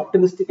 you could say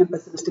optimistic and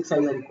pessimistic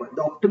sides are required.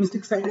 The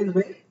optimistic side is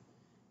where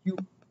you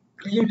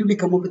creatively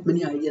come up with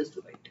many ideas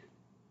to write.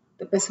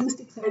 The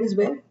pessimistic side is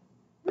where,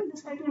 well,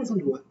 this idea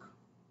doesn't work.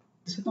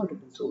 This is not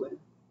written so well.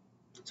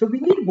 So we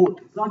need both.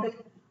 It's not that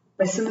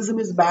pessimism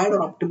is bad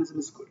or optimism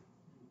is good.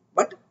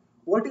 But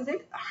what is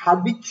it?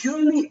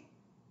 Habitually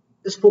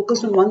is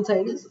focused on one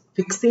side, is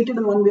fixated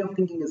on one way of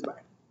thinking is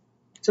bad.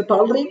 So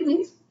tolerate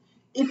means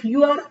if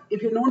you're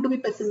known to be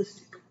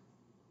pessimistic,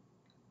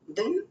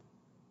 then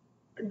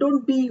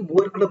don't be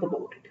worked up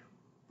about it.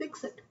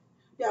 Fix it.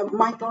 Yeah,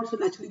 my thoughts will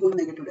naturally go in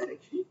negative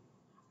direction.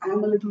 I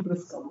am a little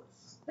risk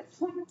averse. That's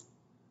fine.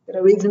 There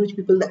are ways in which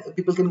people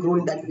can grow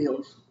in that way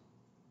also.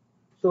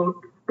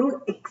 So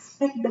don't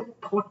expect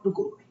that thought to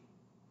go away.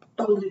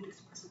 Tolerate its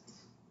presence.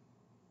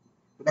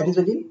 That is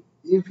again,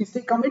 if we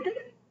stay committed,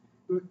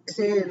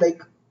 say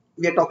like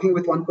we are talking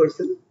with one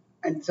person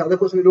and this other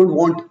person we don't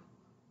want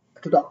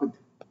to talk with.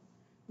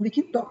 We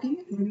keep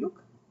talking and we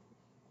look.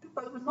 The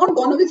person is not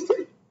gone away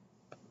still.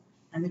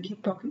 And we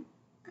keep talking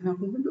and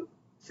after we look,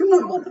 still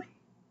not gone away.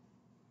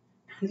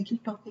 And we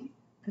keep talking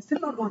and still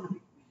not gone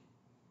away.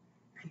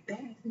 And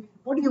then we say,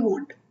 what do you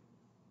want?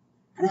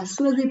 And as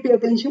soon as we pay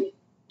attention,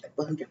 that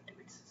person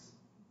captivates us.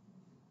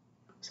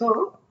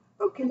 So,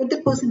 okay, let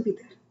that person be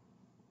there.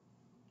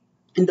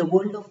 In the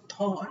world of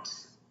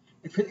thoughts,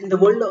 in the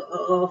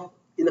world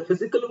in the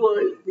physical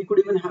world, we could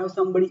even have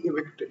somebody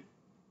evicted.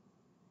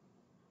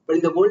 But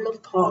in the world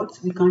of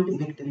thoughts, we can't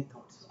evict any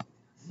thoughts.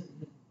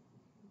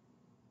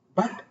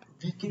 But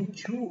we can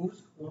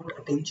choose what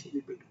attention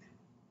we pay to them.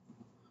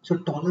 So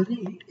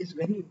tolerate is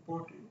very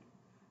important.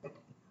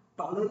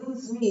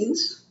 Tolerance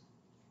means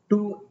to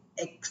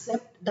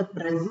accept the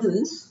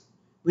presence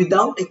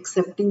without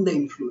accepting the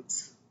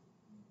influence.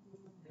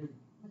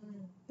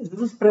 This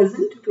is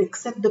present, to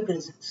accept the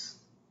presence.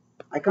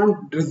 I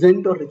can't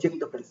resent or reject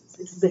the presence.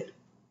 It's there.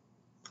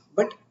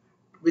 But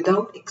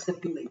without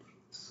accepting the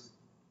influence.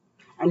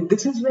 And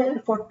this is where,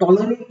 for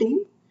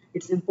tolerating,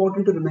 it's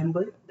important to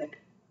remember that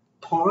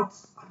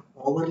thoughts are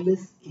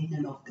powerless in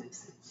and of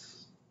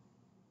themselves.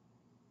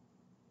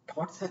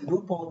 Thoughts have no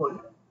power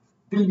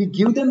till we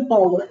give them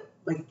power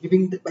by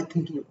thinking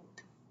about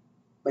them,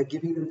 by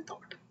giving them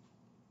thought.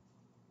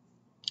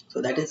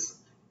 So that is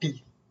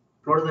T.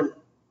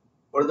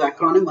 What is the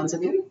acronym once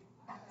again?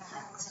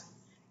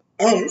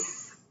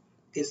 S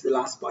is the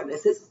last part.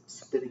 S is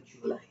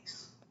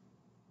spiritualize.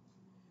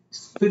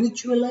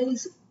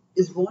 Spiritualize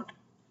is what?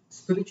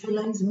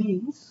 Spiritualize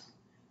means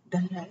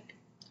that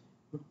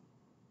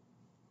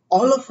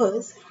all of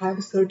us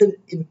have certain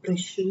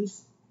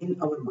impressions in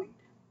our mind.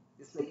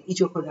 It's like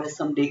each of us has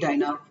some data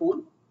in our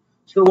phone.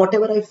 So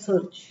whatever I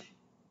search,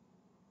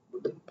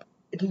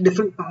 it will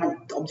different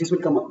objects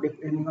will come up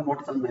depending on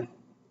what is on my phone.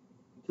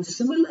 So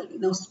similarly,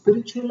 now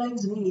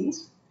spiritualize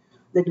means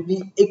that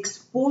we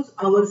expose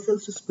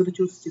ourselves to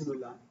spiritual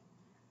stimuli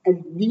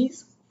and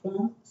these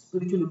form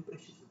spiritual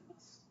impressions in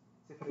us.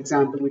 So for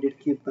example, we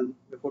did Kirtan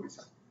before this.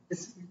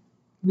 It's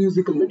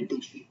musical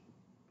meditation.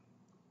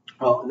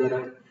 There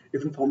are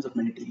different forms of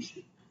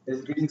meditation. There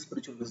is reading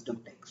spiritual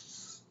wisdom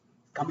texts,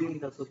 coming in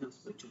the association of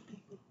spiritual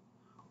people.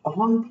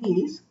 All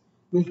these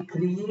will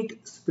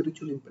create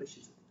spiritual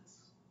impressions in us.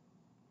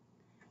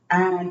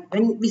 And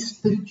when we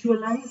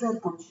spiritualize our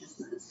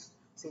consciousness,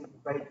 say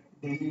by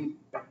daily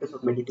practice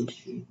of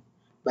meditation,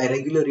 by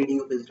regular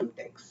reading of wisdom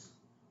texts,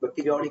 by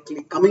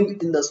periodically coming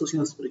in the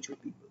association of spiritual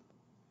people,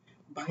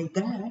 by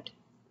that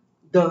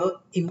the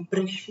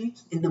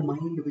impressions in the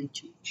mind will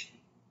change.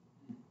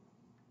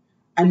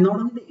 And not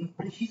only the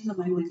impressions in the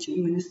mind will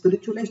change, when you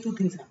spiritualize, two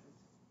things happen.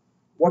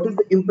 What is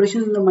the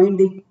impression in the mind?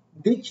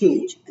 They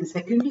change. And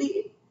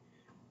secondly,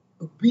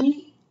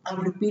 we are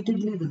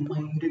repeatedly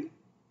reminded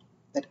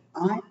that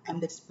I am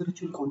that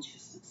spiritual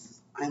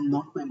consciousness. I am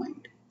not my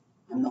mind.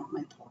 I am not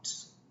my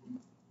thoughts.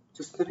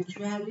 So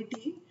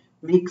spirituality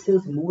makes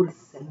us more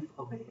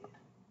self-aware.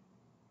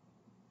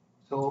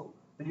 So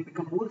when you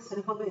become more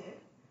self-aware,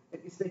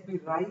 it's like we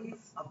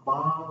rise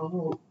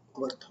above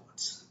our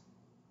thoughts.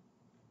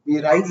 We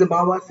rise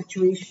above our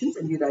situations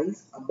and we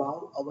rise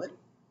above our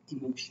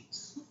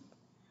emotions.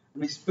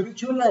 When we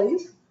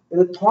spiritualize,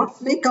 the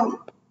thoughts may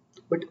come,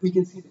 but we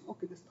can see,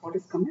 okay, this thought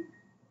is coming,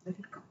 let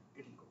it come,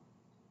 let it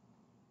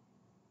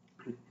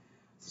go.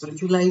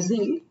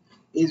 Spiritualizing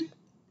is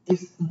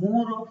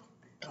more of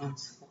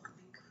transforming.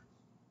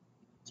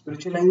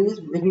 Spiritualizing is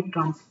when we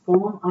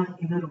transform our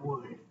inner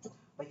world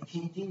by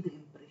changing the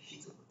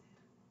impressions over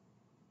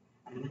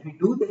there. And when we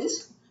do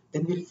this,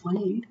 then we'll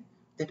find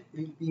that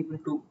we'll be able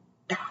to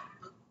tap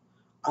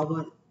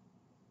our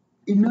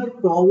inner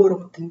power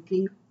of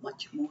thinking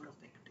much more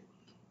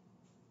effectively.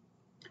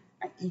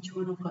 And each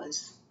one of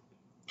us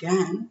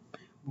can,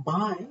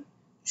 by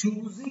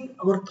choosing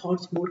our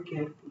thoughts more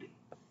carefully,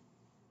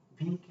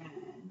 we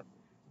can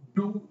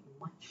do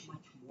much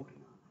more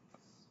in our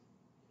lives.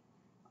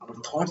 Our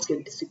thoughts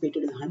get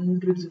dissipated in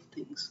hundreds of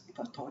things. If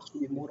our thoughts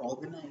can be more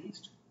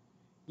organized,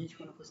 each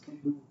one of us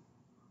can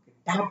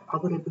tap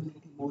our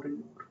ability more and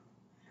more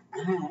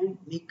and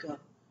make a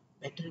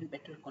better and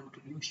better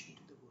contribution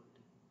to the world.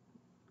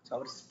 So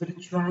our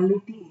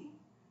spirituality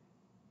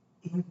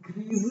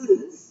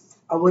increases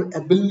our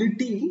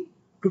ability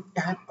to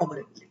tap our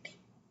ability.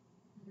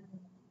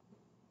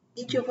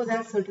 Each of us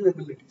has certain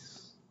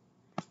abilities.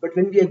 But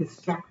when we are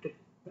distracted,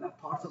 when our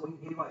thoughts are going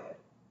haywire,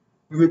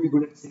 you may be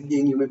good at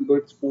singing, you may be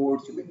good at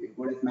sports, you may be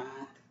good at math,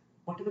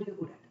 whatever you're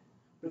good at.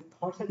 When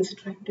thoughts are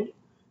distracted,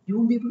 you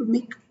won't be able to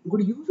make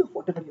good use of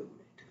whatever you're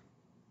good at.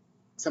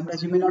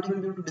 Sometimes you may not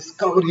even be able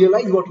to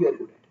realize what you are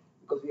good at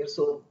because we are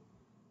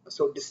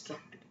so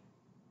distracted.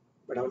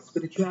 But our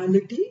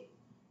spirituality,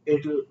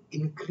 it will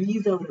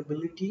increase our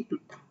ability to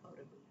tap our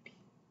ability.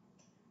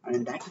 And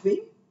in that way,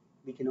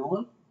 we can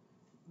all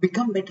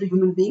become better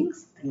human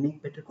beings and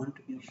make better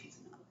contributions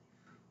in our life.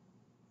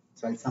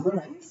 So I'll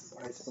summarize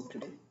what I spoke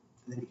today,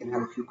 and then we can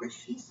have a few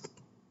questions.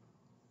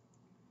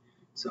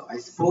 So I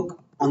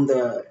spoke on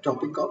the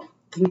topic of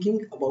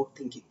thinking about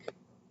thinking.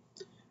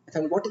 I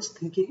thought, what is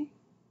thinking?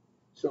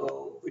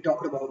 So we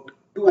talked about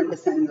two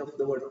understandings of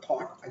the word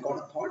thought. I got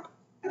a thought,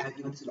 and I've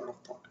given this a lot of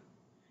thought.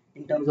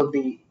 In terms of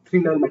the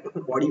three-level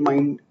metaphor, body,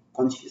 mind,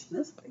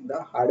 consciousness, like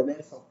the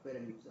hardware, software,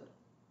 and user.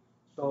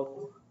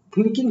 So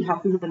thinking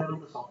happens at the level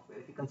of the software.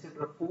 If you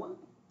consider a phone,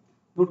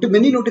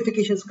 many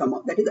notifications come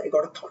up. That is, I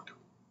got a thought.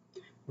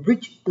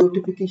 Which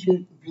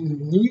notification we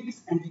need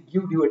and we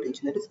give due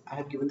attention. That is, I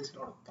have given this a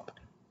lot of thought.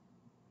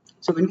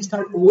 So when we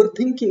start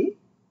overthinking,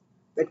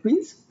 that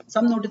means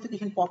some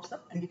notification pops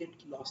up and we get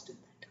lost in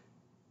that.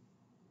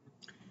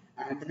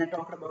 And then I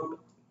talked about,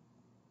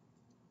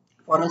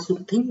 for us to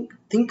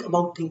think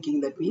about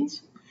thinking, that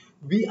means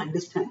we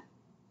understand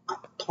our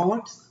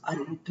thoughts are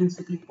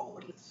intrinsically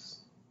powerless.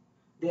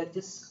 They are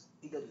just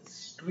either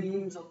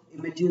streams of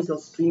images or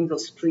streams of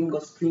string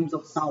or streams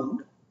of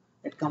sound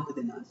that come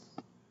within us.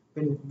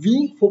 When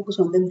we focus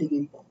on them, they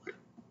gain power.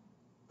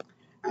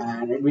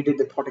 And we did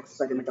the thought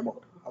experiment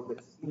about how there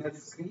is inner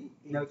screen,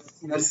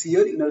 inner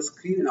seer, inner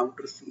screen, and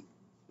outer scene.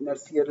 Inner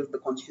seer is the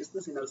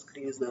consciousness, inner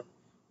screen is the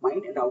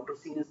mind, and outer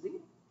scene is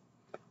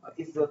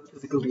the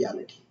physical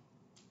reality.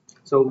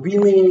 So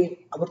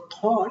our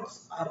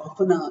thoughts are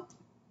often an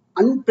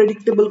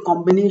unpredictable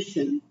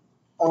combination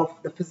of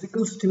the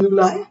physical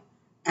stimuli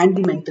and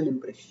the mental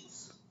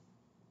impressions.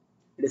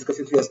 We discussed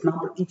it just now,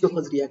 but each of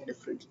us react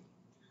differently.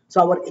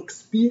 So our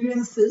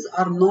experiences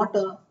are not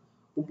a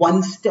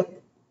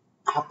one-step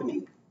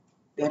happening.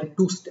 They are a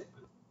two-step.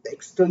 The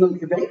external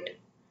event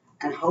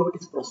and how it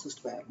is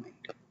processed by our mind.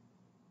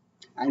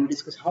 And we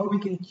discussed how we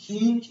can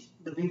change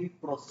the way we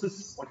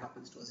process what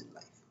happens to us in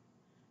life.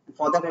 And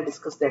for that I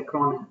discussed the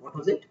acronym. What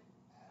was it?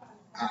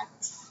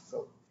 ACTS.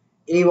 So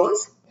A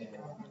was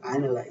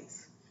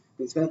analyze.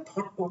 Means when a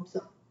thought pops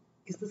up,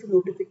 is this a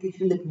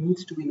notification that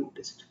needs to be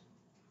noticed?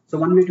 So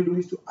one way to do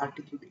is to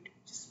articulate it.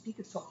 Just speak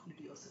it softly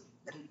to yourself.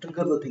 That will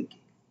trigger the thinking.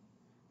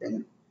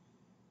 Then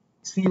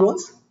C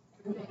was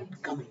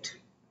commit.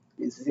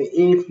 Means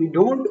if we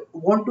don't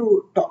want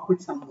to talk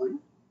with someone,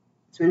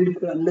 it's very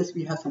difficult unless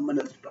we have someone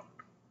else to talk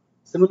to.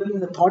 Similarly, in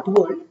the thought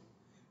world,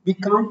 we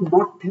can't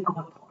not think of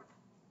a thought.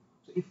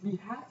 So if we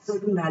have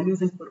certain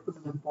values and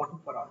purposes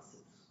important for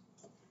ourselves,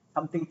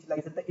 something which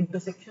lies at the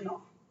intersection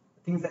of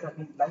things that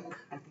we like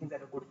and things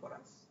that are good for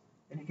us,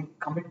 then we can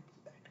commit to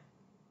that.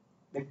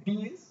 The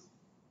T is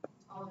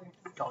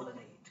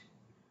tolerate.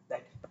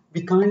 That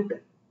we can't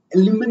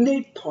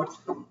eliminate thoughts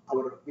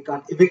we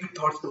can't evict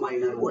thoughts from our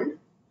inner world,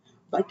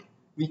 but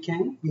we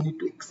need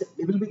to accept.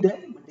 They will be there,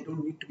 but they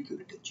don't need to be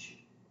heritage.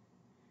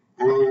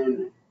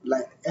 And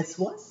like S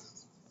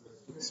was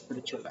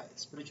spiritualize.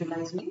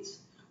 Spiritualize means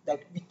that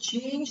we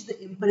change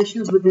the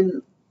impressions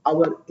within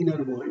our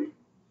inner world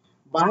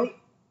by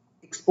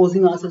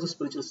exposing ourselves to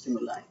spiritual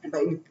stimuli and by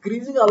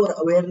increasing our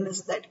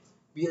awareness that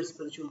we are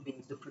spiritual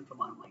beings different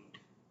from our mind.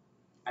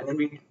 And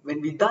then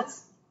when we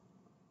thus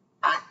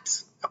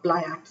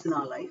apply acts in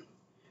our life,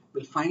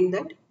 we'll find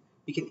that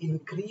we can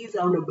increase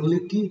our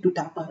ability to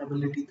tap our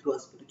ability through our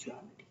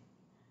spirituality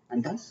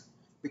and thus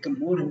become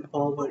more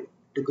empowered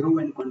to grow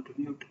and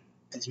contribute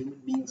as human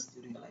beings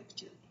during a life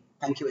journey.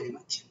 Thank you very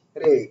much.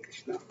 Hare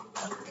Krishna.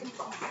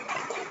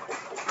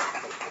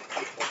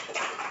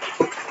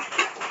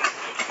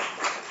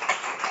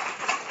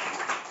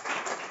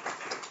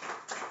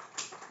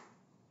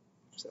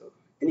 So,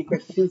 any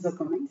questions or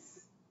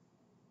comments?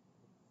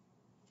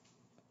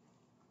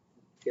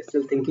 You're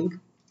still thinking?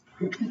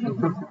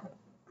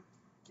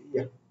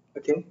 Yeah.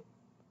 Okay.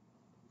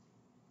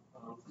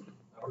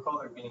 I recall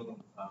there being a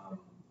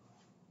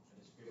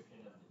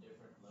description of the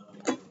different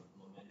levels of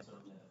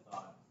momentum that a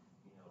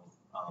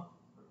thought,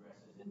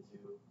 progresses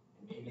into,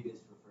 and maybe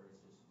this refers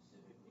to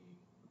specifically,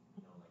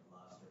 like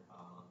lust or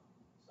karma.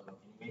 So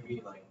can you maybe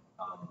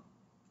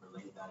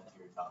relate that to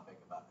your topic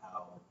about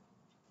how,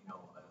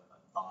 a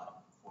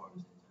thought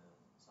forms into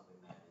something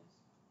that is,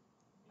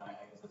 I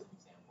guess as an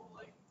example,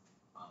 like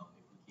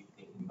if we keep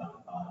thinking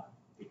about a thought,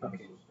 it becomes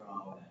so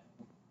strong that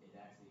it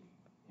actually,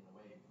 in a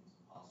way, becomes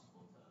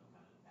impossible to kind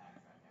of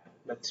backtrack out of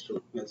it. That's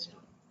true. That's true.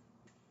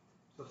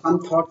 So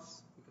some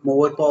thoughts become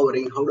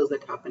overpowering. How does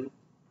that happen?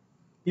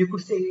 You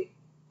could say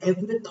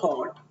every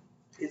thought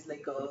is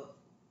like a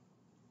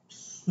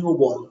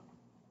snowball.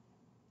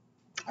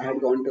 I had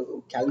gone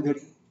to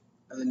Calgary,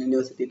 the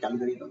University of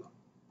Calgary,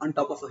 on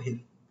top of a hill.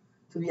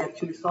 So we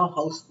actually saw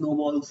how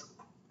snowballs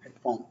had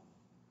formed.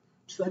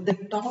 So at the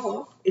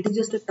top, it is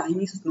just a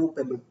tiny snow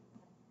pebble.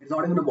 It's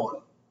not even a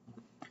ball.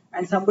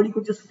 And somebody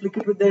could just flick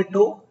it with their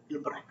toe,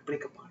 it'll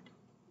break apart.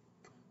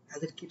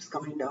 As it keeps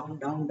coming down,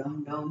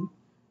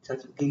 it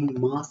starts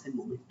gaining mass and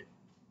momentum.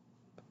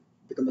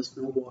 Become a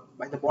snowball.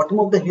 By the bottom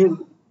of the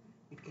hill,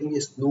 it can be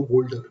a snow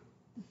boulder.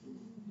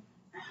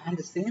 And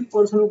the same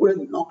person who could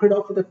have knocked it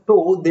off with a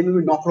toe, they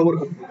may be knocked over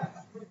completely.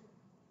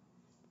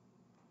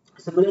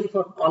 Similarly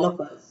for all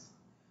of us,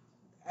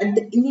 at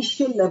the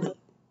initial level,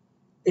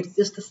 it's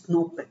just a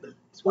snow pebble.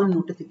 It's one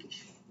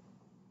notification.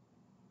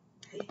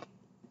 Hey,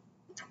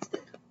 that's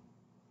it.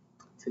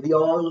 So we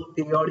all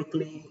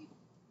periodically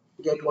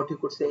get what you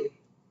could say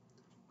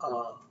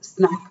a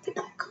snack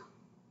attack.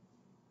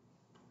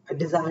 A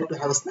desire to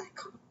have a snack.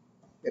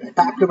 We are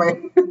attacked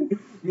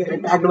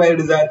by a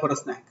desire for a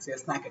snack. Say a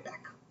snack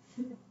attack.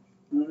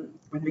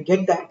 When we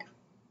get that,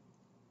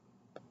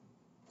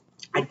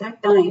 at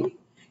that time,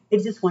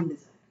 it's just one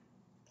desire.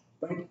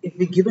 But if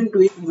we give in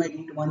to it, we might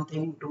eat one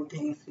thing, two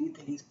things, three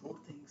things, four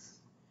things.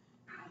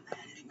 And then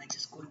we might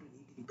just go into an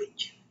eating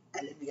binge.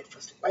 And then we get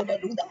frustrated. Why did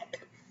I do that?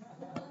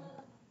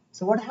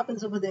 So what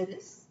happens over there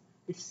is,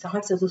 it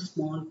starts as a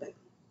small pebble.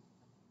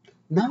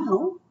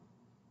 Now,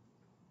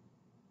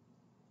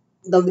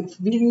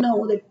 we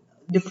know that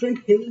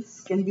different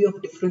hills can be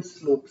of different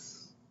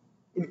slopes,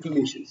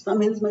 inclinations. Some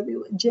hills might be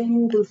a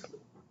gentle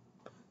slope.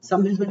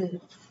 Some hills might be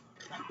a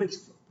rapid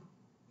slope.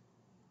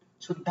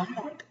 So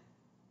that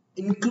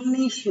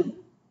inclination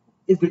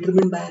is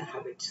determined by our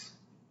habits.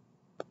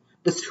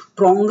 The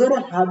stronger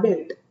a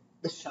habit,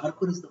 the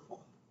sharper is the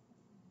fall.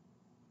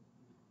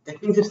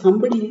 That means if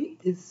somebody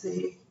is,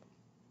 say,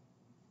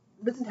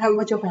 doesn't have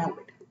much of a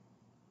habit,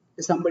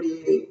 if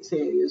somebody, say,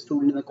 is a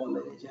student in the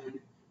college, and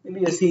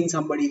maybe you're seeing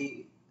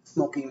somebody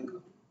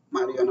smoking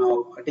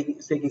marijuana or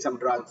taking some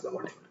drugs or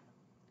whatever.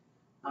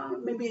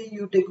 Maybe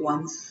you take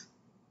once.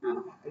 I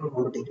don't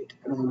want to take it.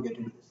 I don't want to get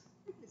into this.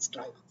 Let's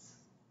try once.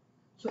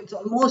 So it's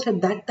almost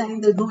at that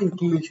time there's no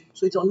inclination.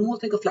 So it's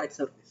almost like a flat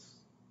surface.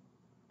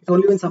 It's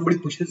only when somebody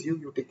pushes you,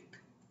 you take it.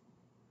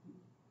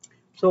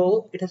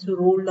 So it has to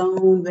roll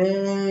down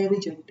very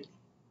gently.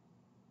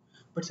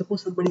 But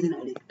suppose somebody is an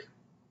addict.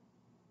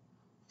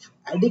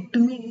 Addict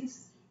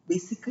means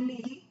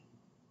basically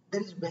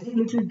there is very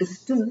little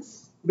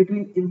distance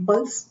between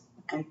impulse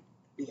and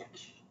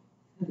reaction.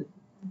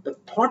 The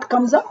thought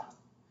comes up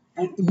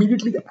and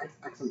immediately the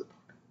acts on the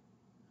thought.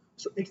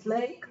 So it's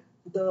like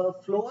the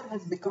floor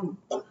has become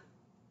dull.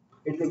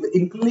 It's like the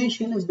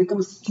inclination has become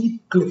a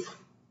steep cliff.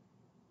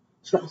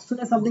 So as soon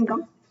as something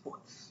comes, it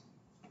falls.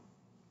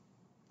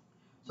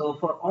 So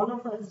for all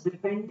of us,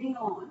 depending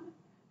on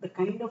the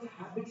kind of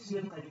habits we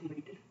have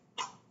cultivated,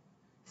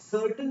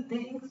 certain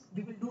things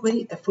we will do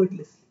very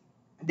effortlessly.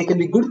 They can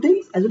be good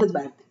things as well as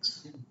bad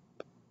things.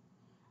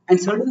 And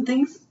certain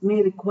things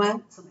may require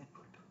some effort.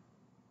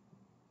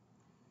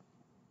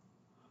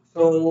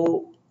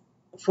 So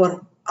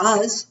for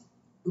us,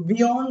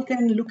 we all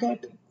can look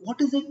at what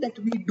is it that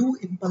we do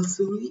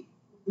impulsively,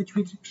 which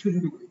we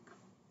shouldn't be doing.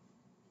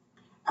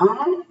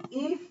 And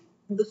if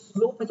the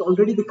slope has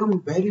already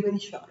become very, very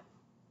sharp,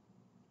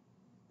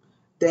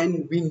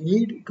 then we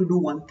need to do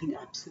one thing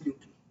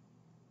absolutely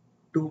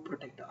to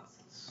protect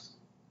ourselves.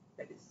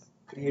 That is,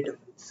 create a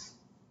fence.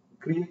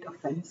 Create a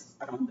fence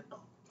around the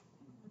top.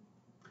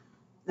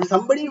 Now,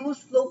 somebody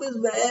whose slope is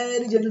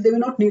very gentle, they may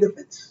not need a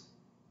fence.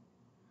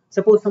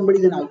 Suppose somebody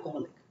is an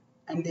alcoholic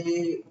and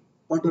they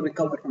want to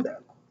recover from their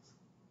alcohol.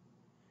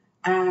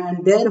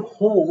 And their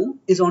home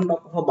is on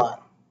top of a bar.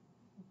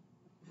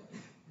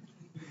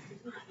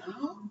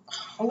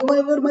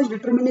 However much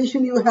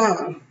determination you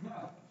have,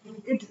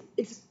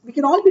 we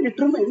can all be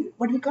determined,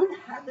 but we can't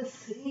have the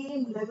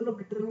same level of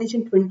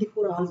determination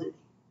 24 hours a day.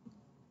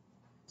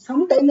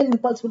 Sometimes an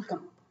impulse will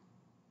come.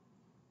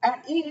 And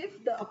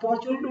if the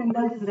opportunity to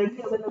indulge is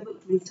readily available,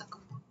 we'll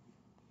succumb.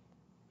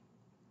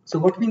 So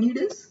what we need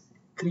is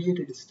create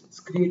a distance,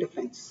 create a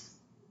fence.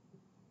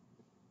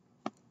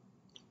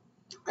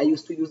 I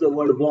used to use the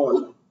word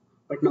wall,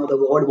 but now the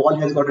word wall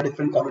has got a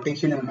different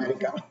connotation in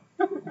America.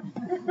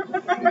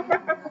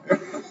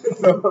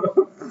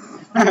 So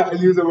I'll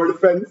use the word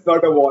fence,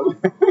 not a wall.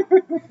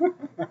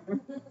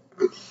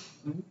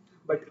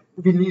 But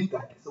we need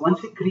that. So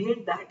once we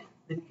create that,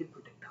 then we can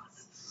protect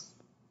ourselves.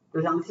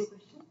 Does that answer your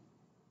question?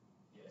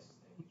 Yes,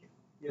 thank you.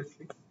 Yes,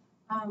 please.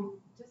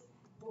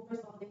 Well,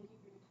 first of all, thank you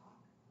for your talk.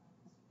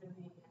 It's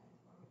really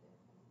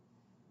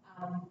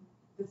informative.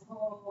 This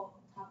whole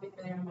topic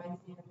really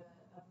reminds me of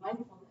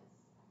mindfulness,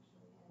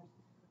 actually, and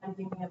I'm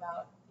thinking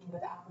about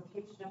the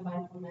application of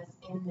mindfulness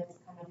in this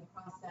kind of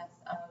process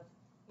of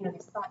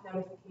these thought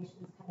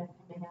notifications kind of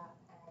coming up,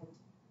 and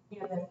the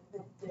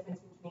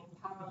difference between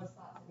powerless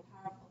thoughts and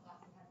powerful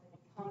thoughts, and how they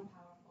become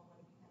powerful when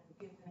we kind of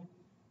give them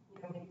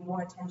maybe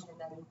more attention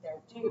than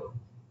they're due.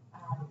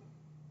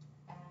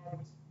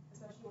 And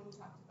especially when you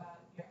talked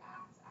about your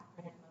ACTS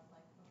acronym of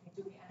like, okay,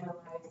 do we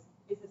analyze,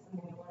 is this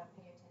something we want to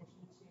pay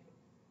attention to?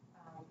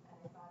 And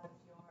I thought of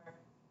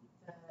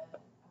the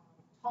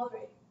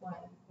tolerate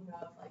one,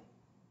 of like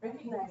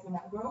recognizing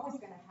that we're always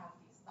going to have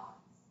these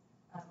thoughts.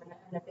 And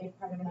a big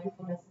part of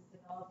mindfulness is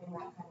developing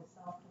that kind of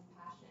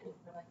self-compassion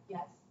for like,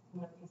 yes,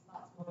 these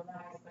thoughts will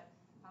arise, but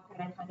how can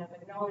I kind of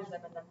acknowledge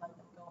them and then let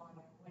them go on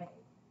their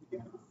way?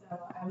 Yeah. So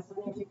I was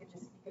wondering if you could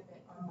just speak a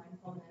bit on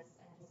mindfulness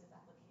and just its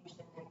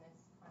application in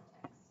this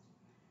context.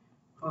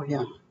 Oh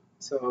yeah.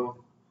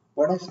 So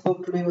what I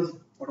spoke today was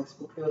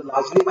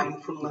largely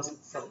mindfulness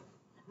itself,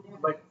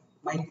 but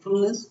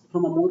mindfulness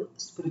from a more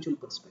spiritual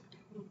perspective.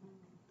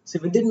 So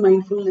within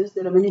mindfulness,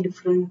 there are many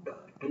different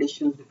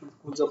traditions, different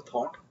schools of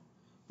thought.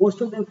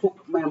 Most of them,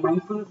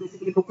 mindfulness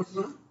basically focuses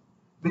on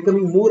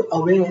becoming more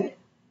aware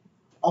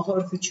of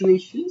our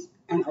situations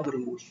and our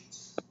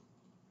emotions.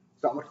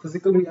 So our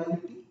physical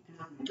reality and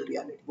our mental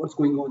reality, what's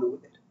going on over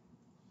there.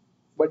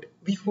 But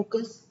we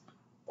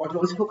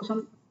also focus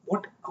on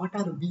what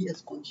are we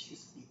as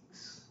conscious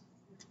beings.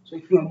 So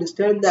if you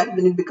understand that,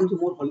 then it becomes a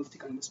more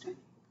holistic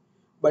understanding.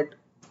 But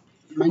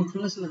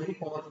mindfulness is a very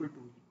powerful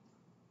tool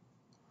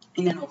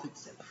in and of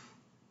itself.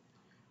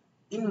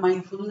 In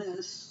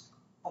mindfulness,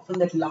 often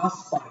that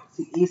last part,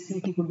 see,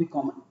 ACT could be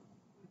common,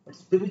 but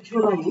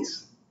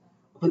spiritualize,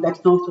 often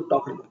that's not so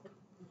talked about.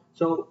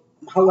 So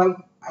how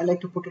I like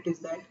to put it is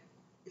that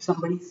if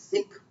somebody is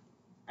sick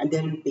and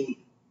they're in pain,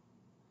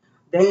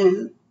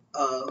 then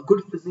a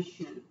good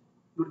physician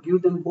would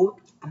give them both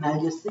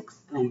analgesics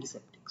and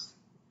antiseptics,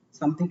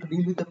 something to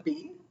deal with the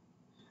pain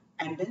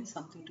and then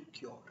something to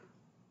cure.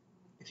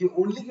 If you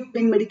only give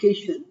pain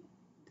medication,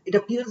 it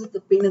appears that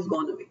the pain has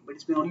gone away, but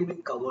it's only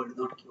been covered,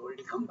 not cured,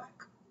 it will come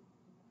back.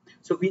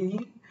 So we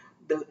need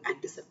the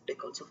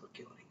antiseptic also for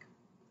curing.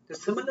 So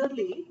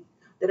similarly,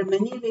 there are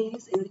many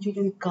ways in which we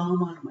can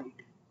calm our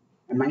mind.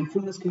 And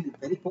mindfulness can be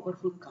very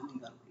powerful in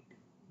calming our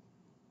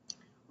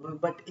mind.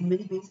 But in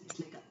many ways, it's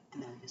like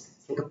an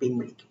analgesic, like a pain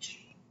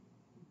medication.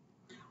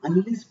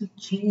 Unless we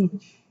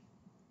change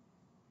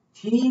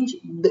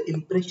the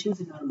impressions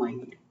in our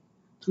mind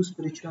through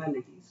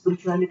spirituality is the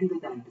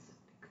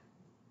antiseptic.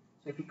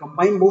 So if we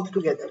combine both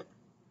together,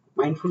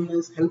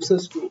 mindfulness helps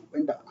us to,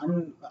 when the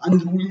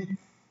unruly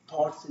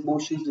thoughts,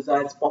 emotions,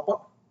 desires pop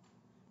up,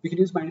 we can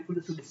use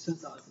mindfulness to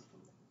distance ourselves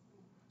from them.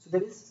 So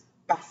there is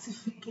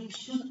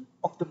pacification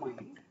of the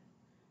mind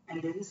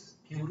and there is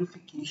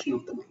purification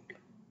of the mind.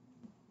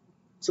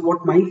 So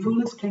what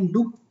mindfulness can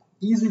do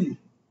easily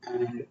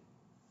and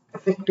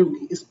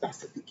effectively is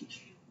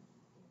pacification.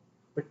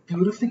 But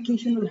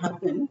purification will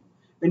happen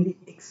when we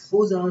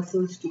expose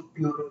ourselves to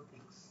purer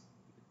things.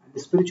 And the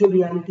spiritual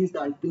reality is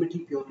the ultimately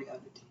pure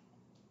reality.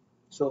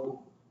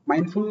 So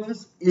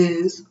mindfulness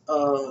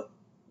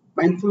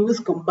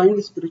combined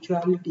with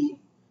spirituality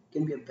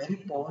can be a very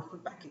powerful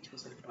package for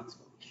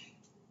self-transformation.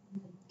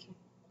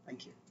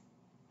 Thank you.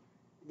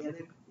 Any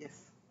other?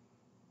 Yes.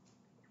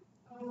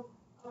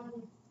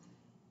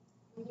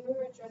 When you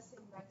were addressing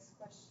Mike's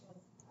question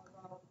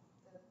about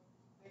the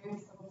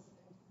various levels of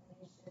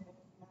inclination,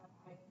 if you have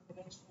high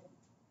inclination,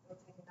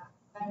 building that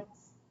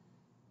fence,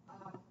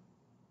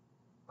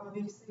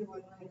 obviously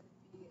one way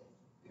could be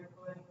if you're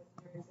going with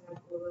your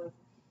example of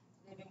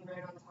living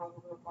right on top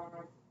of a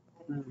bar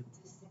and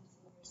distancing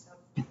yourself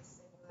from the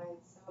single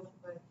itself,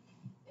 but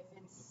if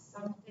it's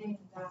something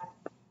that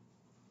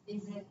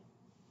isn't.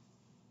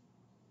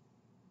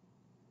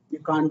 You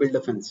can't build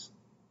a fence.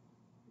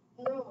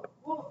 No,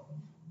 well,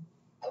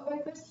 my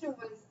question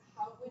was,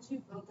 how would you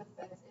build a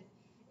fence?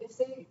 If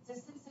say,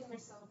 distancing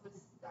yourself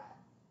was that,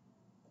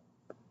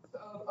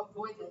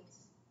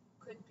 avoidance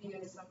could be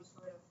in some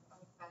sort of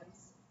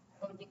fence.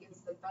 I don't think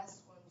it's the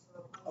best one, so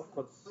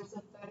what's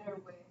a better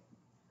way?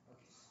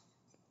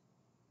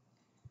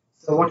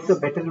 So what's the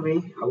better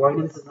way?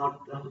 Avoidance is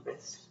not the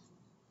best.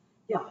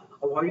 Yeah,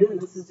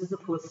 avoidance is just the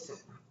first step.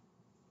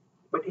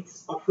 But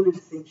it's often an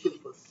essential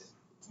first step.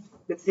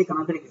 Let's take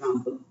another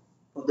example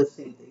of the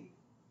same thing.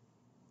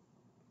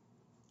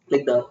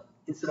 Like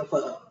instead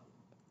of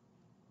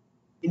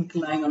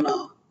incline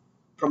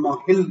from a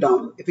hill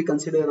down, if you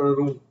consider a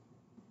room.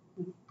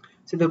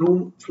 So the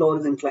room floor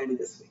is inclined in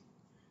this way.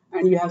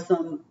 And you have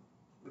some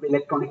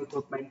electronic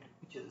equipment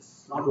which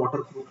is not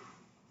waterproof.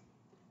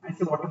 And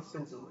say water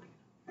spills over it.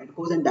 And it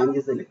goes and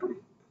damages the electronic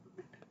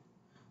equipment.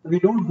 We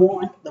don't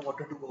want the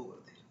water to go over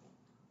there.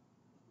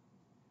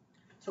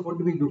 So what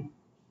do?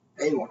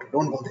 Hey water,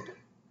 don't go there.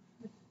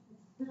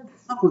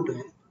 It's not going to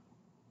help.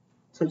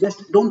 So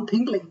just don't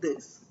think like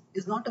this.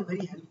 It's not a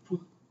very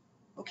helpful.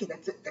 Okay,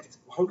 that's it. That's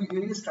how do you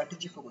need a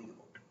strategy for going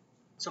about it.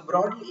 So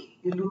broadly,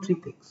 you'll do three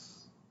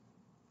things.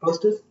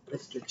 First is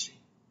restriction.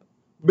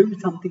 Build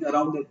something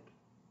around it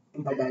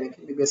in that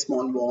direction, maybe a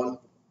small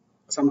wall,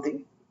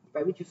 something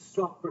by which you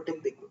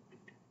protect the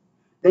equipment.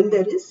 Then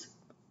there is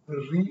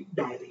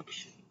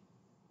redirection.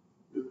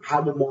 You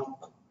have a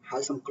mop,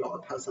 have some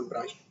cloth, have some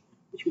brush,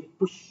 which will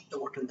push the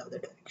water in the other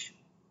direction.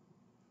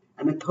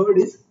 And the third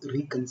is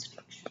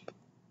reconstruction.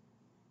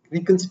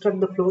 Reconstruct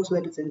the floor so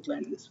that it's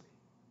inclined this way.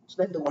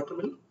 So that the water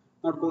will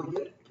not go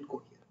here, it will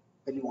go here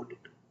when you want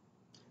it to.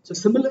 So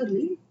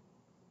similarly,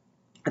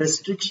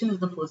 restriction is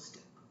the first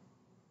step.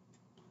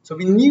 So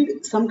we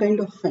need some kind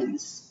of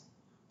fence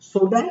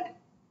so that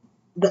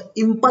the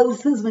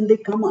impulses when they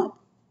come up,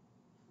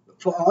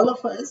 for all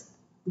of us,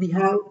 we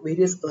have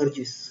various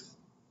urges.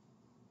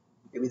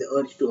 Maybe the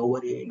urge to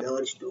overeat, the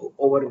urge to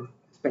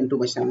spend too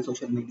much time on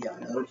social media,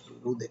 the urge to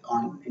do that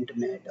on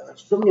internet,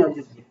 so many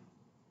urges here.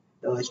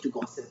 The urge to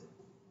gossip.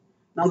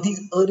 Now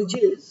these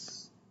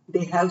urges,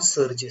 they have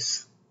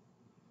surges.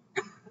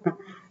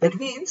 That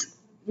means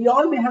we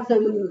all may have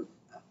certain,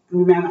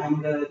 we may have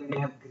anger, we may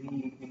have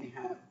greed, we may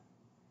have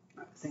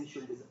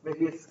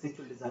various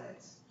sensual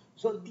desires.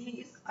 So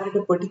these are at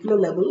a particular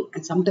level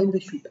and sometimes they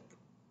shoot up.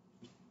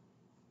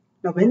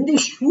 Now when they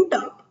shoot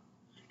up,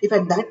 if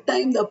at that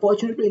time the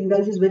opportunity to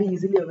indulge is very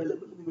easily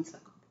available, we will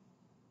suck up.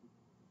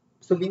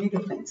 So we need a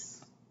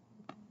fence.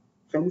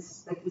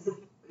 Fence, that is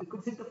you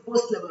could say the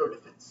first level of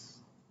defense.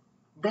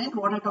 Then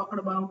what I talked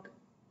about,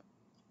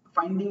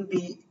 finding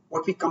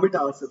what we commit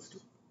ourselves to.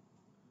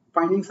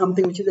 Finding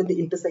something which is at the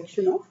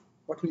intersection of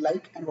what we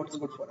like and what is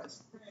good for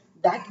us.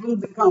 That will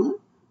become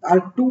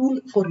our tool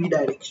for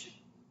redirection.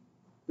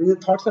 When the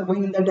thoughts are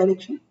going in that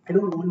direction, I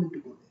don't want them to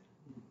go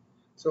there.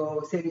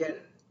 So say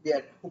we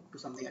are hooked to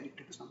something,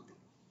 addicted to something.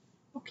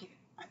 Okay,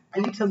 I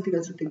need something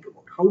else to think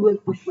about. How do I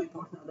push my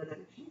thoughts in another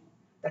direction?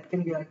 That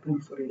can be our tool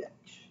for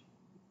redirection.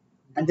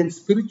 And then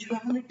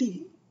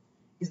spirituality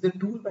is the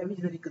tool by which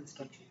the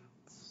reconstruction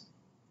happens.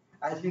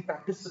 As we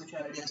practice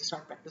spirituality, as we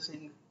start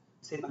practicing,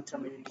 say, mantra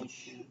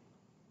meditation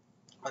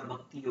or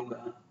bhakti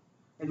yoga,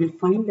 and we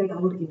find that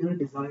our inner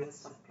desires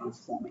start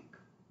transforming.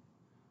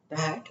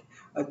 That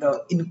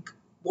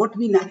what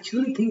we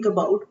naturally think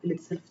about will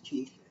itself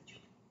change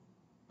gradually.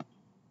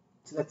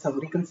 So that's our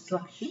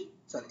reconstruction.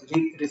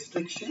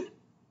 restriction,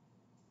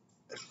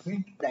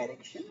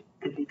 redirection,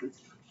 and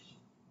reconstruction.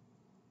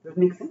 Does that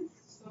make sense?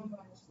 So much.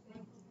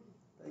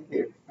 Thank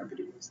you. Happy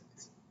to use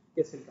this.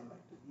 Yes, we'll come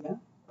back to it.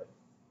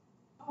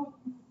 Yeah? Um,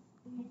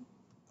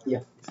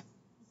 Yeah.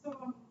 so,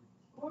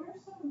 what are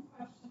some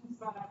questions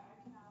that I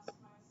can ask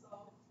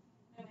myself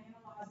in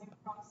analyzing the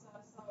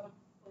process of,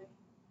 like,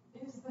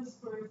 is this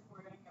worth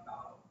worrying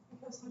about?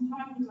 Because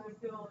sometimes I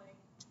feel like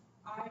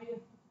I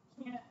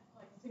can't,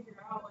 like, figure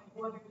out, like,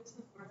 whether this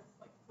is worth,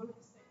 like,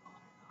 focusing on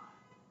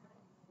or not.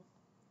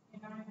 You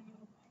know what I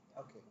mean?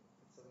 Okay.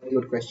 That's a very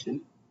good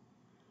question.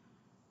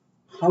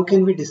 How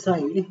can we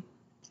decide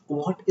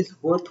what is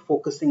worth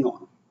focusing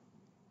on?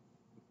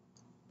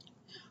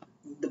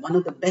 One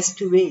of the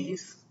best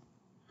ways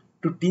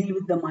to deal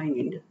with the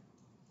mind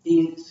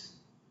is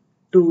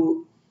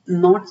to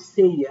not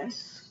say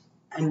yes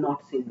and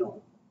not say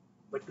no,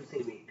 but to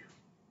say wait.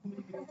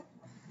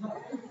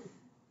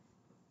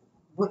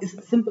 Well,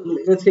 it's simple.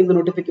 Let's take the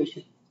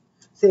notification.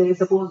 Say,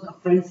 suppose a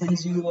friend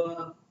sends you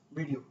a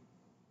video.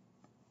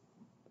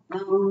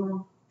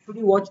 Now, should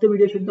you watch the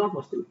video? Should not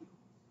watch the video?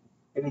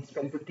 Maybe it's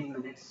 10-15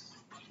 minutes.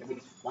 Maybe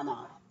it's 1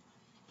 hour.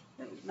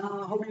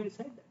 Now, how do you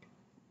decide that?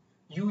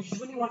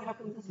 Usually, what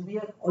happens is we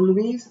are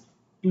always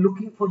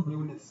looking for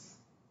newness,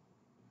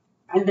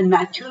 and the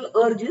natural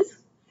urge is,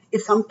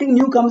 if something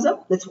new comes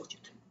up, let's watch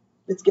it.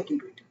 Let's get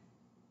into it.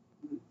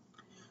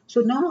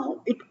 So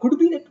now it could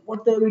be that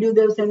what the video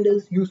they have sent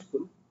is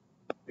useful.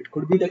 It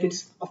could be that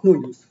it's of no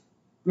use.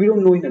 We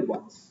don't know in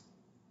advance.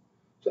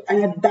 So,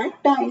 and at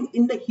that time,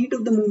 in the heat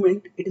of the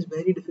moment, it is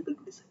very difficult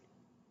to decide.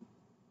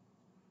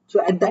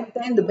 So at that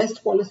time, the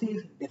best policy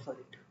is defer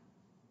it.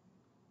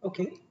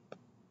 Okay,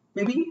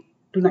 maybe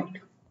tonight.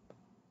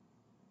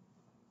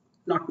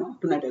 Not now,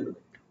 tonight I'll do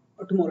it.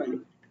 Or tomorrow I'll do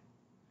it.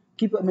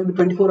 Keep a maybe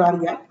 24-hour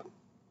gap.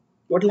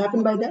 What will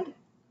happen by that?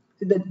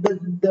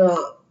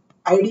 The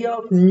idea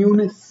of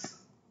newness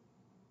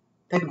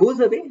that goes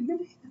away,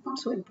 maybe it's not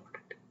so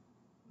important.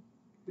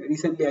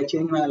 Recently I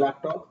changed my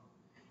laptop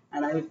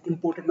and I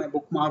imported my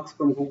bookmarks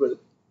from Google.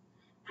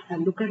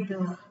 And I look at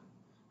I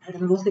had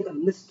almost like a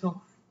list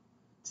of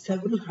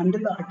several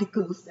hundred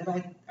articles that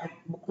I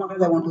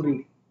bookmarked I want to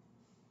read.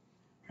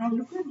 And I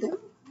look at them,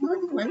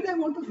 why did I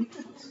want to read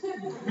this?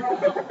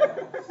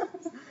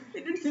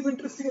 It didn't seem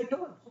interesting at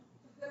all.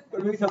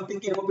 But maybe something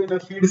came up in a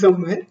feed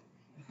somewhere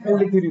and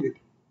let me read it.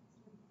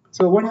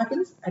 So what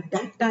happens? At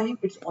that time,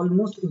 it's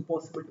almost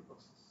impossible to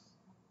process.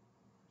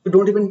 So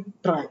don't even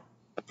try.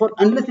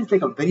 Unless it's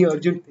like a very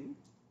urgent thing.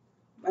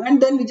 And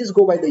then we just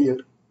go by the ear.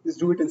 Just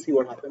do it and see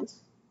what happens.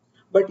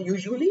 But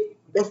usually,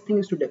 best thing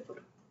is to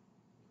defer.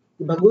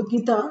 The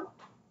Bhagavad-Gītā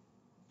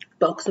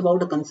talks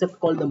about a concept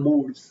called the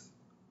modes.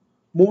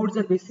 Modes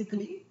are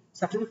basically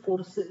subtle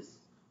forces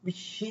which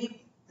shape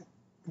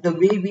the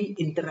way we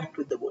interact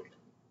with the world.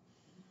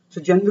 So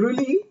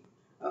generally,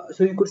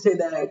 so you could say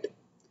that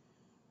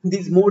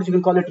these modes, you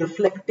can call it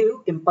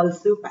reflective,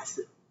 impulsive,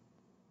 passive.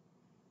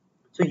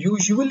 So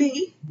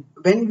usually,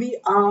 when we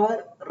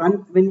are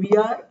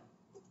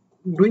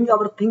doing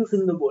our things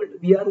in the world,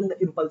 we are in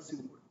the impulsive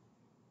mode.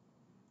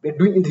 We are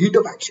doing in the heat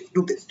of action.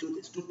 Do this, do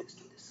this, do this,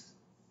 do this.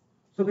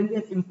 So when we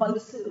are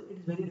impulsive, it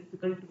is very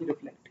difficult to be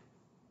reflective.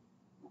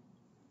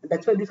 And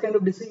that's why these kind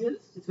of decisions,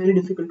 it's very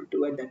difficult to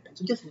do at that time.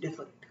 So just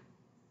defer it.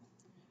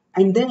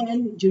 And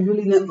then,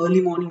 usually in the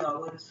early morning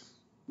hours,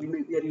 we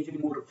are usually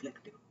more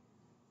reflective.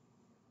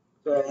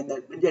 So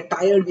when we are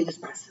tired, we are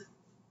just passive.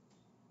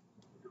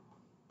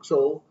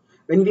 So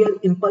when we are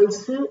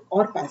impulsive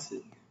or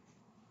passive,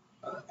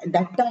 at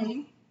that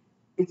time,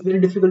 it's very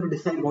difficult to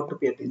decide what to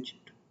pay attention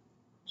to.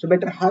 So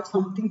better have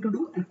something to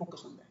do and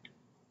focus on that.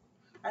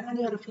 And when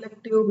you are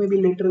reflective,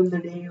 maybe later in the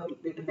day or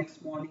later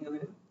next morning, or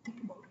whatever,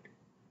 think about it.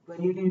 Do I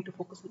really need to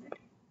focus on it?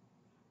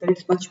 Then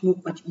it's much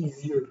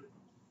easier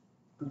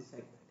to decide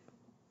that.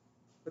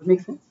 Does that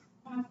make sense? Yes,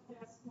 wonderful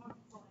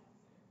answer.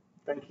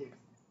 Thank you.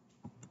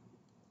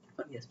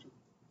 Yes, too.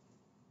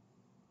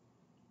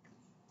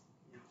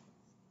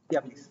 Yeah,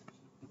 please.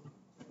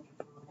 Thank you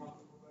for the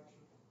wonderful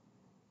lecture.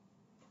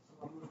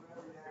 So I'm a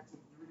very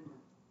active dreamer.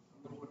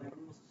 And what I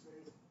mean to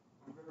say is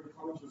I'm very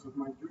conscious of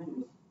my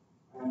dreams.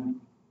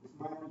 And it's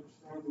my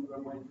understanding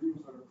that my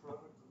dreams are a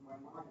product of my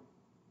mind.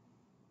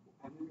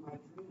 And in my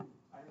dream,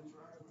 I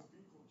interact with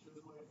people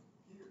just like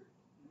here.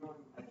 You know,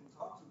 and I can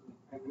talk to them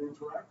and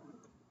interact with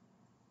them.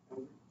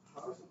 And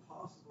how is it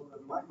possible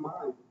that my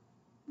mind,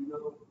 you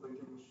know, like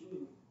a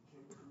machine,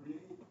 can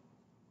create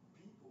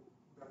people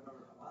that are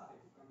alive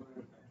and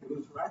that I can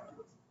interact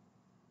with?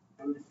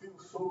 And it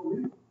feels so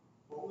real,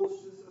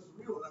 almost just as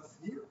real as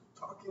here,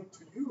 talking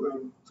to you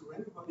and to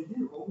anybody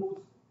here,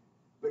 almost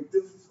like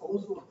this is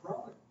also a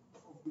product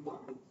of the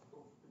mind,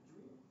 of the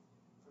dream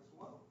as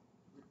well.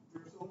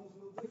 There's almost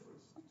no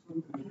difference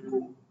between the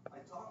people I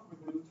talk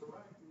with and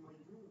interact in my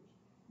dreams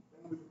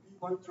and with the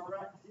people I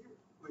interact here.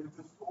 Like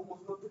there's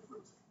almost no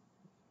difference.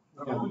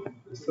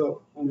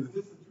 So, is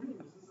this a dream?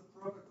 Is this a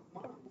product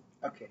of mind?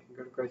 Okay,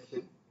 good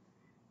question.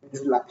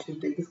 Should we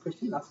take this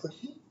question? Last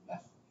question?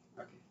 Yes.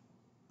 Okay.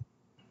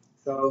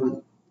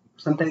 So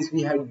sometimes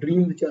we have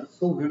dreams which are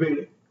so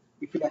vivid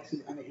We feel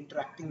actually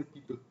interacting with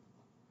people.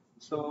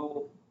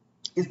 So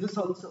is this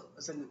also,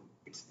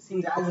 it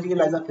seems as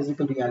real as a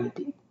physical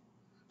reality.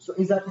 So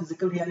is our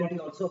physical reality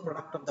also a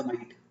product of the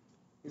mind?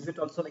 Is it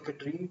also like a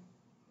dream?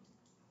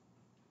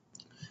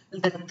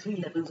 Well, there are three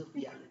levels of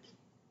reality.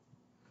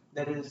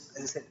 There is,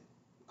 as I said,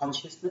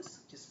 consciousness,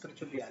 which is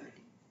spiritual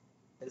reality.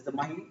 There is the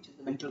mind, which is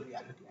the mental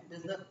reality. And there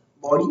is the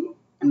body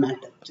and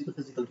matter, which is the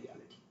physical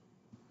reality.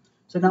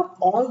 So now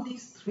all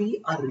these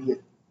three are real.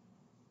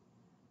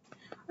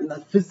 And the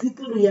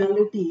physical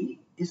reality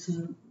is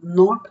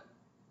not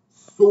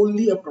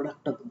solely a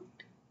product of the mind.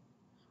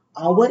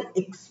 Our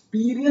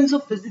experience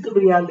of physical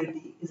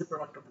reality is a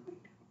product of the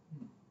mind.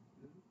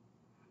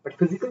 But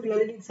physical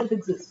reality itself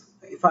exists.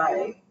 If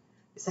I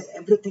say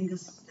everything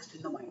is just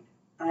in the mind,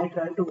 and I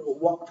try to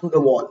walk through the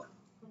wall,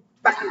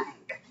 bang!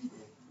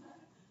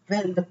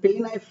 Well, the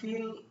pain I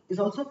feel is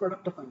also a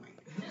product of my mind.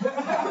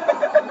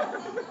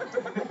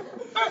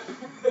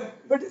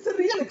 But it's a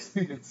real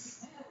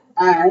experience.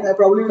 And I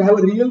probably will have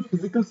a real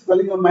physical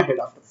swelling on my head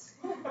after.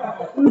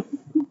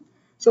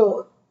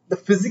 So, the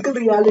physical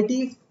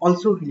reality is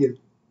also real.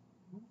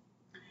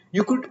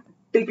 You could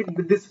take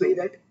it this way,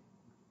 that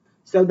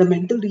so the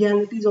mental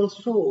reality is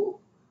also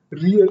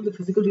real, the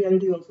physical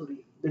reality is also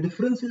real. The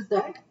difference is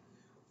that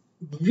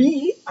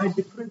we are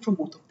different from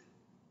both of them.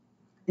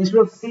 Instead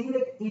of saying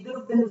that either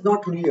of them is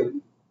not real,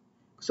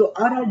 so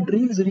are our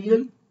dreams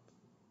real?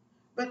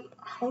 Well,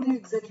 how do you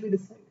exactly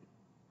decide?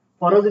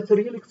 For us, it's a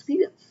real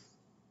experience.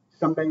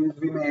 Sometimes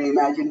we may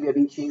imagine we are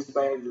being chased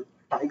by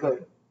a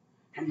tiger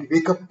and we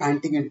wake up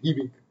panting and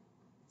heaving.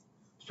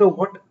 So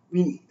what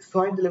we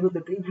saw at the level of the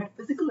dream had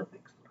physical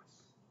effects for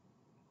us.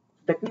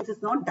 That means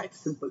it's not that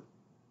simple.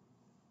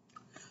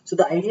 So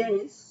the idea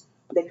is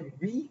that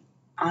we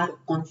are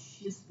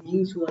conscious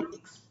beings who are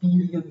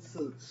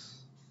experiencers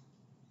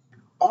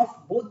of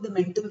both the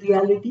mental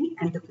reality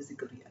and the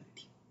physical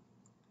reality.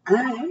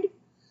 And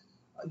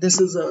this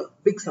is a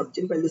big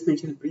subject, but I'll just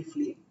mention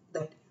briefly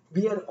that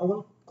we are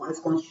all, as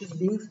conscious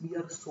beings, we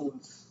are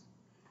souls.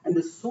 And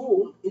the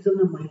soul is on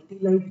a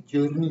multi-life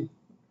journey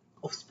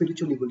of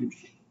spiritual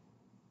evolution.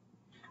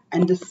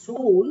 And the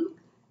soul,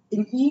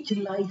 in each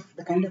life,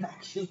 the kind of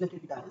actions that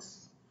it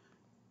does,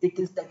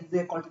 they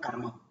are called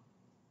karma.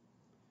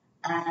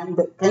 And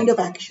the kind of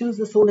actions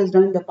the soul has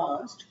done in the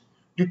past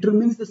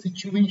determines the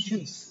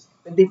situations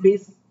that they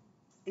face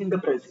in the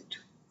present.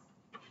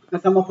 Now,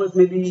 some of us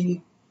may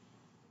be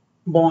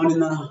born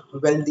in a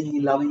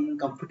wealthy, loving,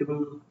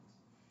 comfortable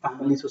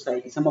family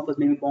society. Some of us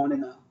may be born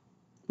in a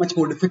much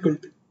more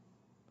difficult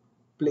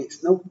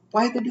place. Now,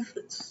 why the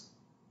difference?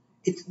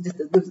 It's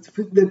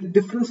the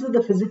differences at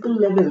the physical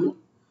level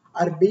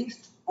are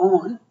based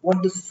on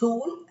what the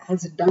soul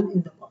has done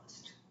in the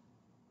past.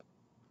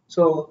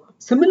 So,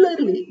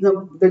 similarly,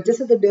 now just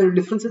as there are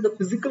differences at the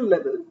physical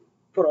level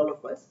for all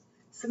of us,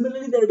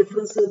 similarly there are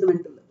differences at the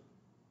mental level.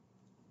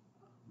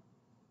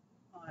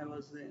 I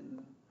was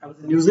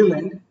in New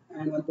Zealand,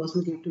 and one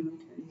person came to me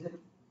and he said,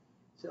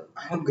 "So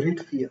I have great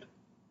fear."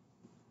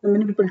 Now,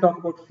 many people talk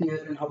about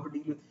fear and how to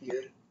deal with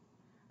fear.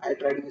 I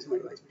tried to give some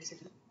advice, but he said,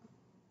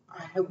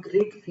 "I have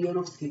great fear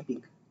of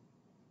sleeping."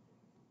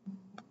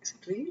 I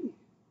said, "Really?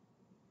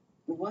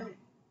 Why?"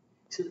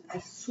 He said,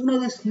 "As soon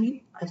as I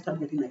sleep, I start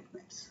getting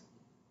nightmares."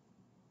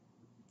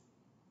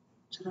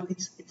 So now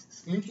it's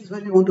sleep is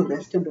where you want to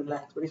rest and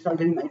relax, but you start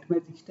getting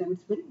nightmares each time.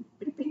 It's very,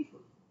 very painful.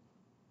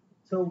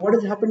 So what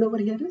has happened over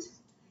here is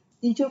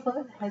each of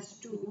us has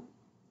to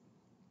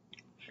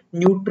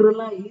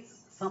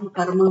neutralize some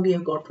karma we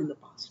have got from the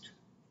past.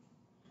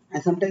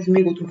 And sometimes we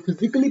may go through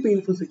physically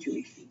painful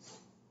situations.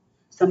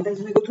 Sometimes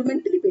we may go through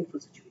mentally painful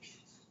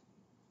situations.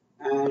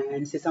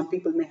 And say some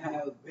people may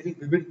have very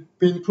vivid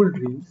painful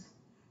dreams.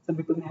 Some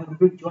people may have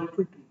vivid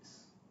joyful dreams.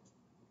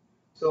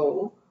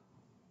 So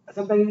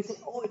sometimes we say,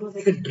 "Oh, it was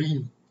like a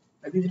dream.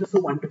 That means it was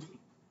so wonderful."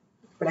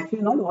 But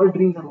actually not all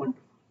dreams are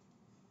wonderful.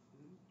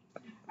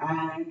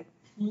 And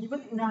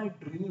even in our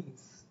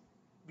dreams,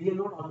 we are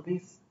not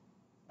always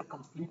the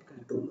complete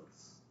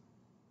controllers.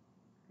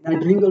 In our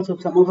dreams also,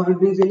 some of our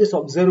dreams we are just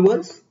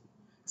observers.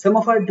 Some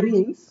of our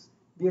dreams,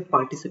 we are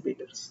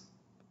participators.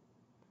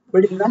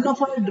 But in none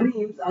of our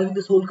dreams are we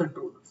the sole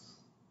controllers.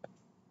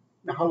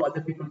 Now, how other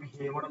people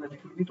behave, what other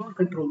people, we don't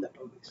control that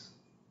always.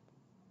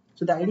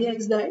 So the idea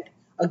is that,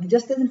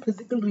 just as in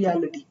physical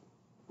reality,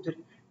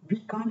 we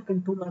can't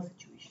control our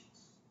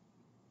situations,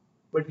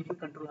 but we can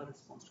control our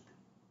response to them.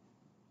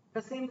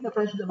 The same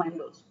applies to the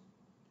mind also.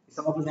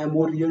 Some of us have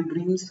more real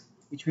dreams,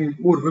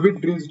 more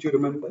vivid dreams which you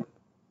remember.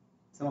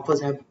 Some of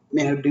us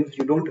may have dreams which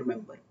you don't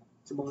remember.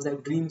 Some of us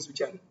have dreams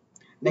which are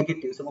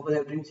negative. Some of us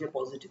have dreams which are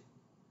positive.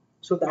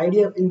 So the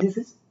idea in this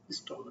is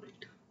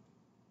tolerate.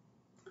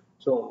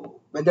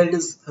 So whether it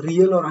is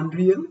real or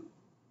unreal,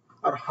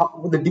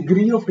 or the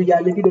degree of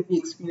reality that we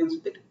experience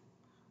with it.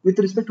 With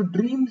respect to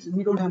dreams,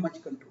 we don't have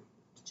much control.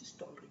 Just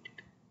tolerate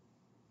it.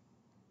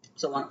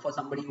 So for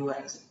somebody who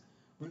has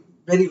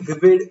very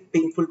vivid,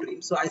 painful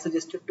dreams, so I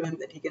suggested to him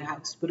that he can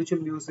have spiritual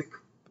music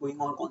going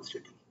on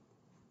constantly.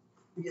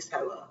 We just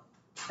have a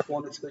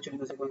phone with spiritual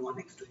music going on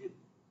next to him.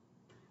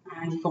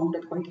 And he found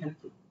that quite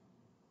helpful.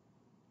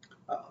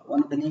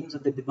 one of the names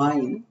of the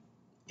divine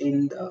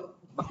in the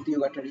Bhakti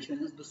Yoga tradition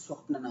is the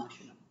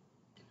Swapnanashana.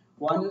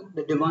 One,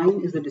 the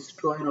divine is the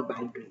destroyer of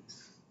bad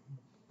dreams.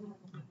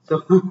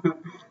 So,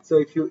 so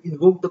if you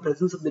invoke the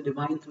presence of the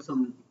divine through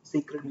some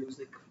sacred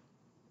music,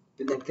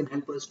 then that can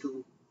help us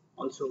to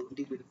also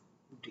deal with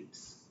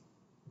dreams.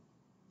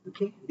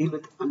 Okay, deal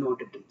with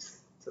unwanted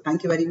dreams. So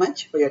thank you very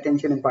much for your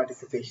attention and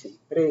participation.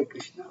 Hare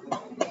Krishna.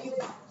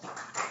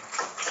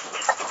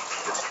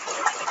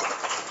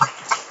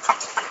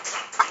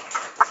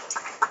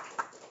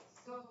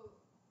 So,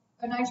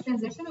 a nice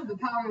transition of the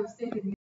power of sacred music.